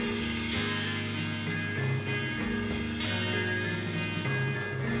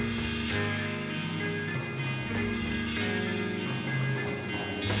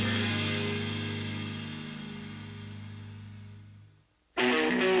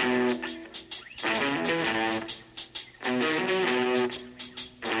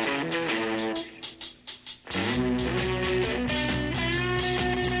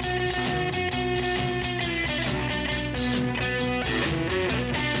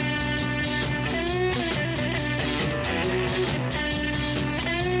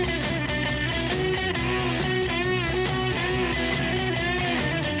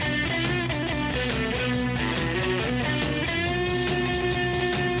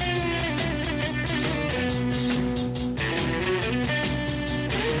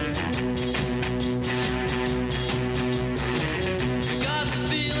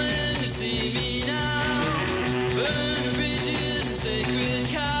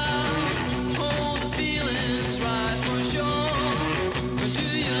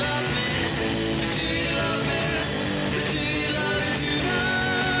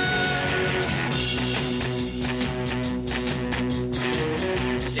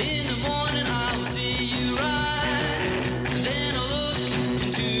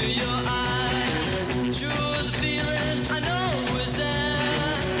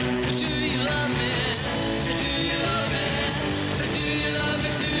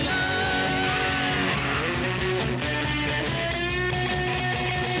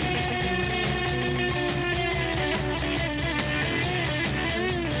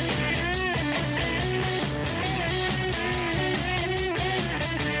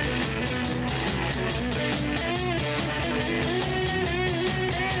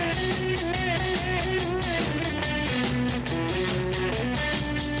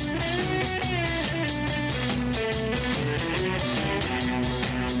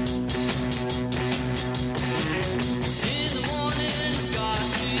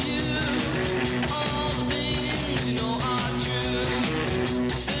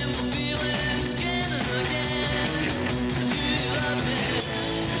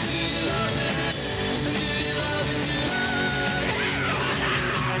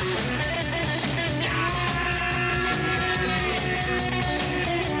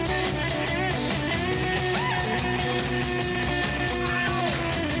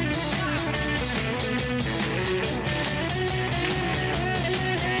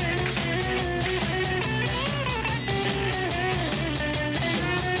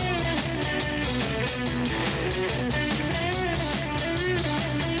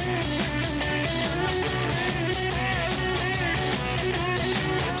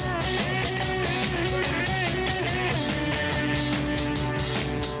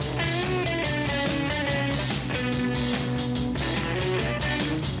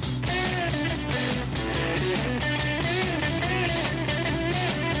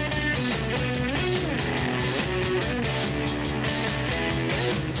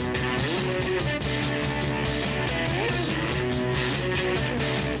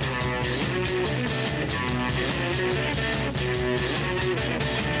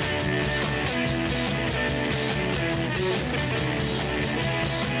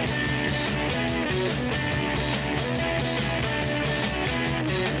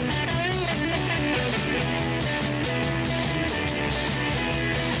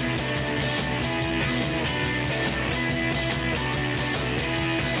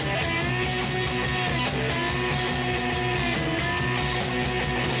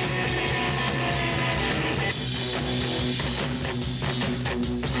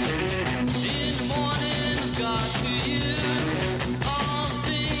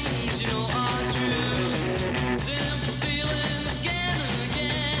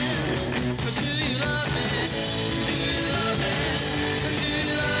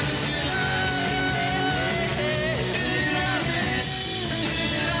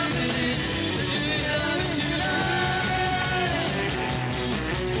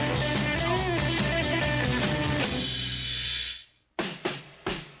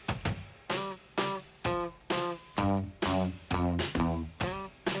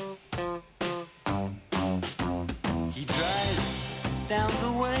 pounds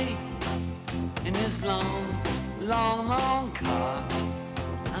away in his long, long, long car.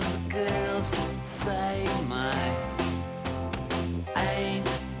 And the girls say, my, ain't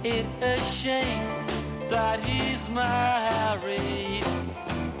it a shame that he's married?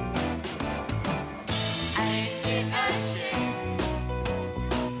 Ain't it a shame?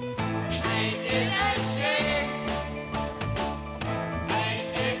 Ain't it a shame?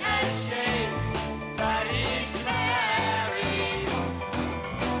 Ain't it a shame that he's married?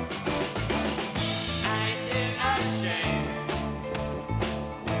 Ain't it a shame?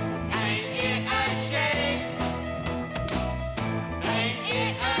 Ain't it a shame? Ain't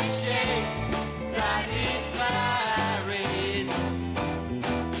it a shame that he's married?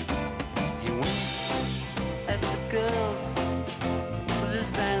 He winks at the girls with his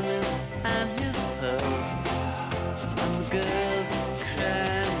diamonds and his pearls, and the girls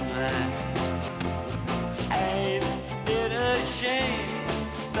cry, ain't it a shame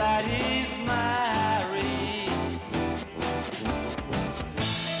that he's married?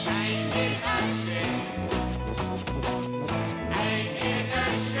 Ain't it a shame? Ain't it a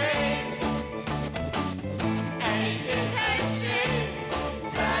shame? Ain't it a shame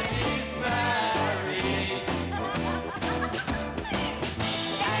that he's married?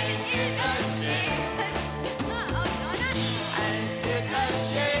 Ain't it a shame? Ain't it a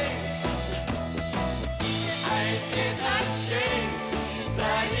shame? Ain't it a shame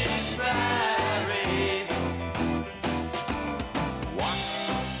that he's married? Walks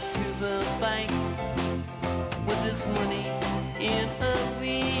to the bank with his money in a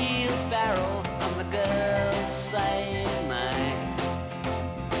wheelbarrow, and the girls say, man,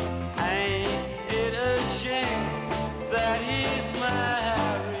 ain't it a shame that he's married?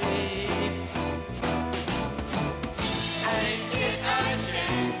 Ain't it a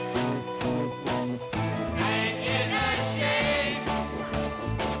shame? Ain't it a shame?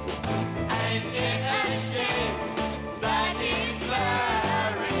 Ain't it a shame that he's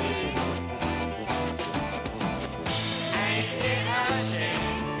married? Ain't it a shame?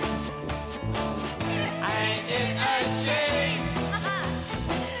 Ain't it a shame?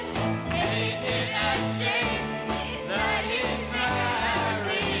 Ain't it a shame that he's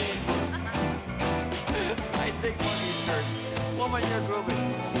married? I think one of these hurt. Woman, you're grooving.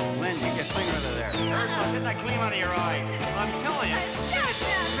 Lynn, get your finger out of there. Ursula, get that gleam out of your eyes. I'm telling you.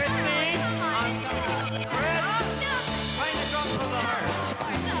 Christine, I'm telling you. Chris, find the drum for the heart.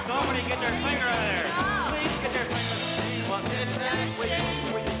 Somebody get their finger out of there. Please get their finger. Well,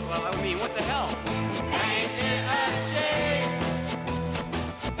 wait, well, I mean, what the hell? Ain't it a shame?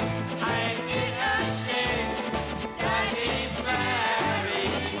 Ain't it a shame that he's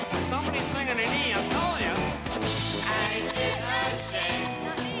married? Somebody's singing an E, I'm telling you. Ain't it a shame?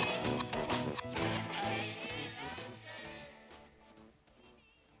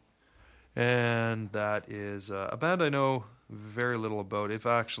 And that is a band I know very little about. If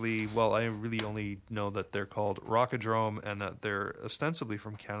actually, well, I really only know that they're called Rockadrome and that they're ostensibly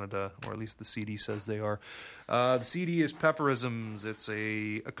from Canada, or at least the CD says they are. The CD is Pepperisms. It's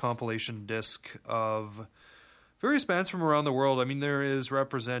a compilation disc of various bands from around the world. I mean, there is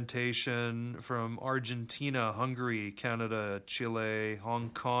representation from Argentina, Hungary, Canada, Chile, Hong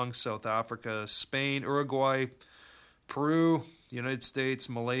Kong, South Africa, Spain, Uruguay, Peru, United States,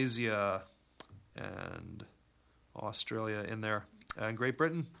 Malaysia, and Australia in there, and Great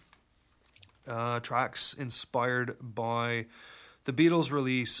Britain. Tracks inspired by the Beatles'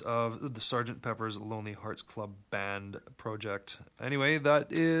 release of the Sgt. Pepper's Lonely Hearts Club Band project. Anyway,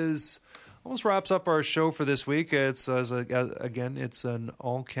 that is almost wraps up our show for this week. It's again, it's an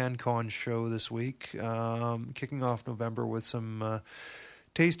all CanCon show this week, kicking off November with some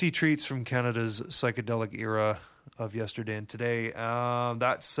tasty treats from Canada's psychedelic era of yesterday and today.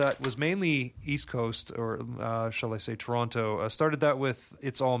 That set was mainly East Coast, or shall I say Toronto. Started that with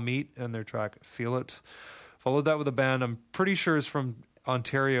It's All Meat and their track Feel It. Followed that with a band I'm pretty sure is from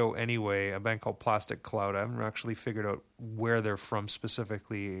Ontario anyway, a band called Plastic Cloud. I haven't actually figured out where they're from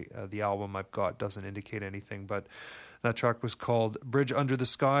specifically. The album I've got doesn't indicate anything, but that track was called Bridge Under the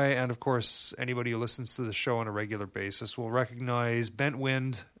Sky. And of course, anybody who listens to the show on a regular basis will recognize Bent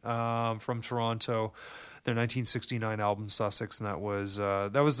Wind from Toronto. Their 1969 album Sussex, and that was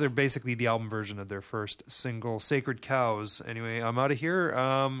their basically the album version of their first single, Sacred Cows. Anyway, I'm out of here.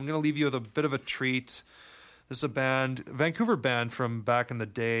 I'm going to leave you with a bit of a treat. This is a Vancouver band from back in the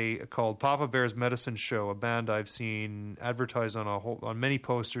day called Papa Bear's Medicine Show, a band I've seen advertised on many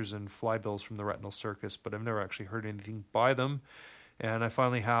posters and flybills from the Retinal Circus, but I've never actually heard anything by them. And I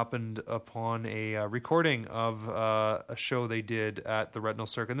finally happened upon a recording of a show they did at the Retinal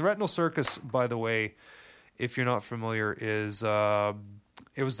Circus. And the Retinal Circus, by the way, if you're not familiar, is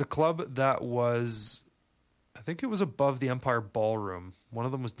it was the club that was, I think it was above the Empire Ballroom. One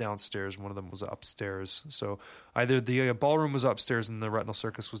of them was downstairs, one of them was upstairs. So either the ballroom was upstairs and the Retinal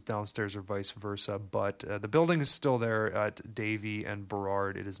Circus was downstairs, or vice versa. But the building is still there at Davie and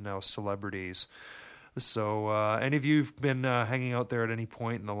Burrard. It is now Celebrities. So any of you've been hanging out there at any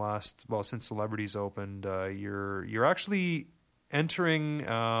point in the last, well, since Celebrities opened, you're actually entering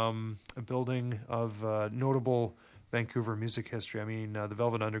a building of notable Vancouver music history. I mean, the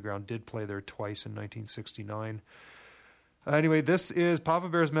Velvet Underground did play there twice in 1969. Anyway, this is Papa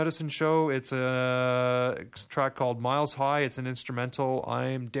Bear's Medicine Show. It's a track called Miles High. It's an instrumental.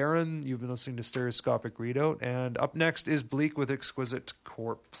 I'm Darren. You've been listening to Stereoscopic Readout. And up next is Bleak with Exquisite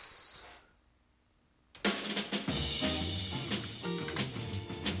Corpse.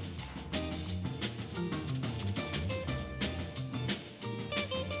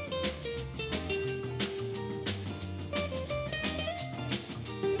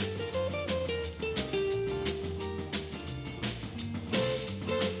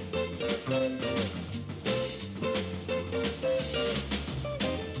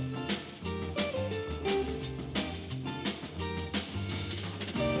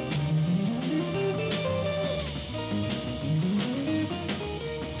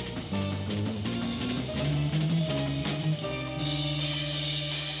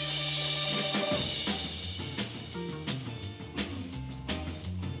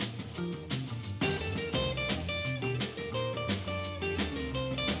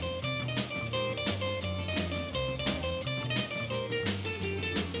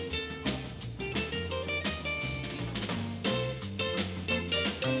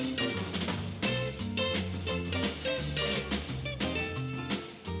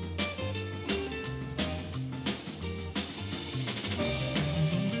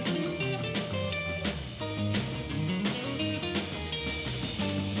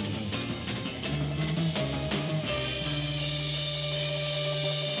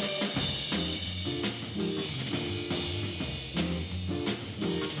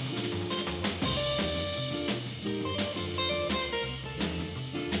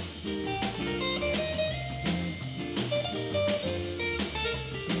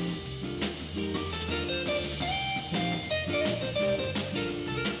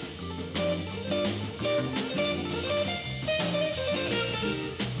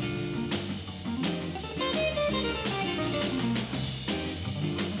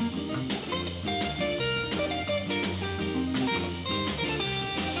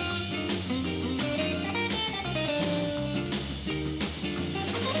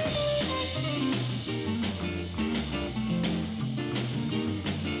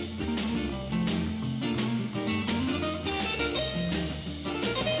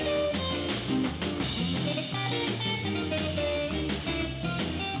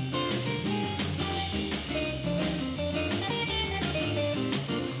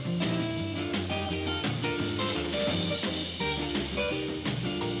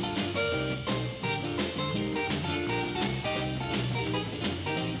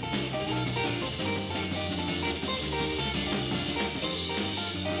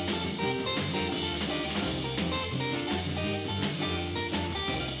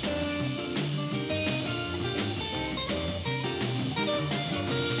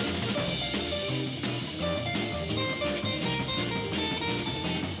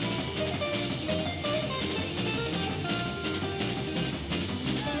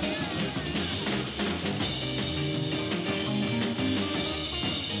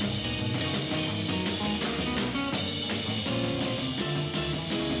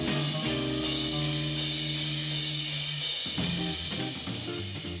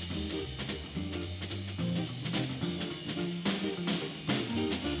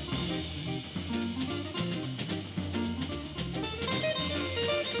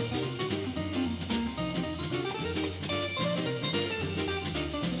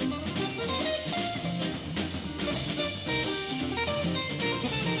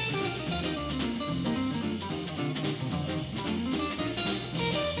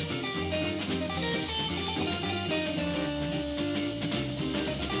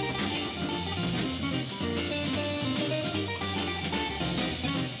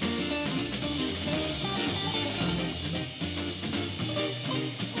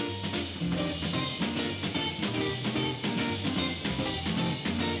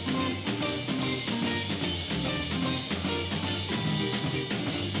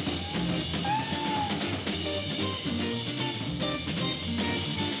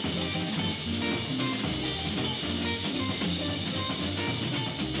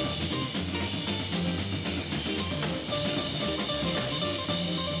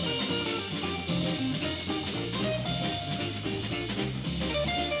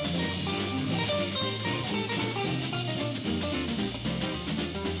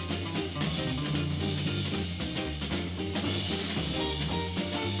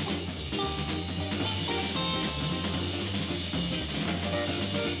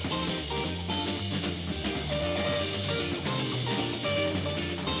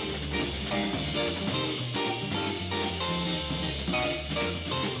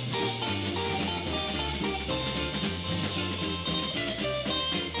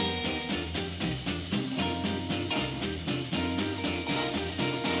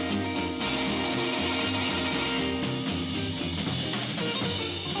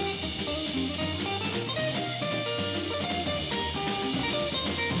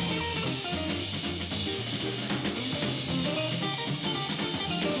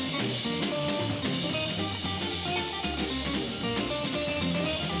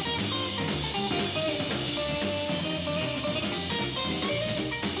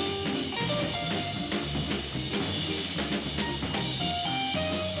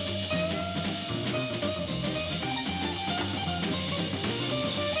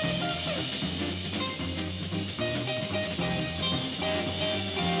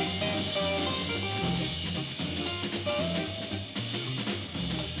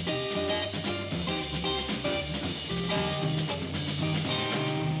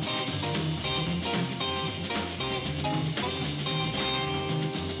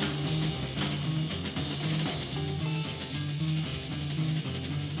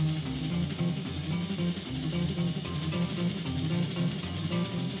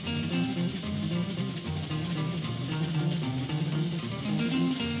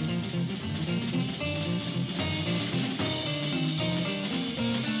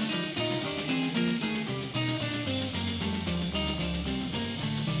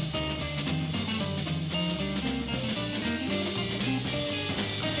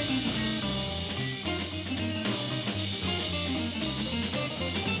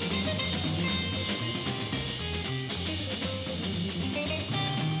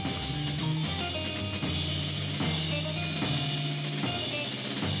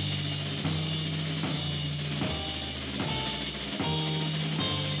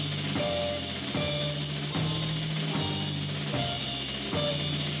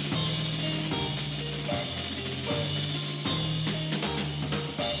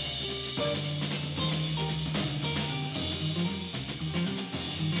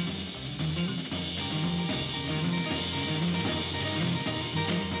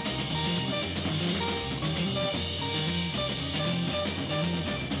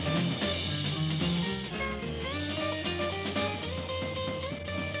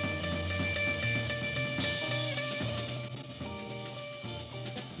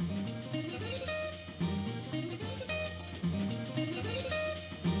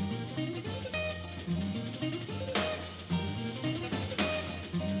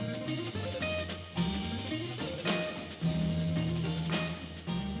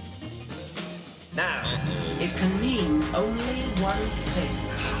 Now, it can mean only one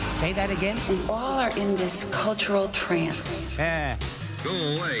thing. Say that again? We all are in this cultural trance. Go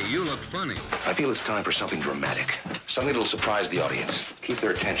away, you look funny. I feel it's time for something dramatic. Something that'll surprise the audience. Keep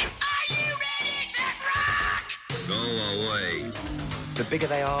their attention. Are you ready to rock? Go away. The bigger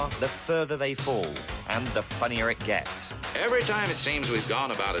they are, the further they fall, and the funnier it gets. Every time it seems we've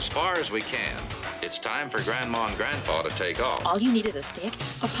gone about as far as we can, it's time for Grandma and Grandpa to take off. All you need is a stick,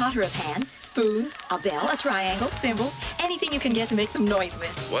 a pot or a pan, spoons, a bell, a triangle, cymbals, anything you can get to make some noise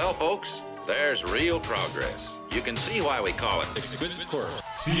with. Well, folks, there's real progress. You can see why we call it Exquisite Quirk.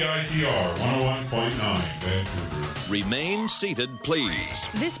 CITR 101.9 Vancouver. Remain seated, please.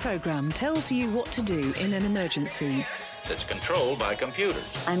 This program tells you what to do in an emergency. It's controlled by computers.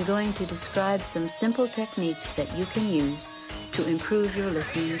 I'm going to describe some simple techniques that you can use to improve your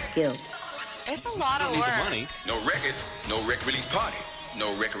listening skills. It's a lot of work. Money. No records, no record release party.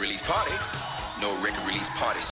 No record release party. No record release party.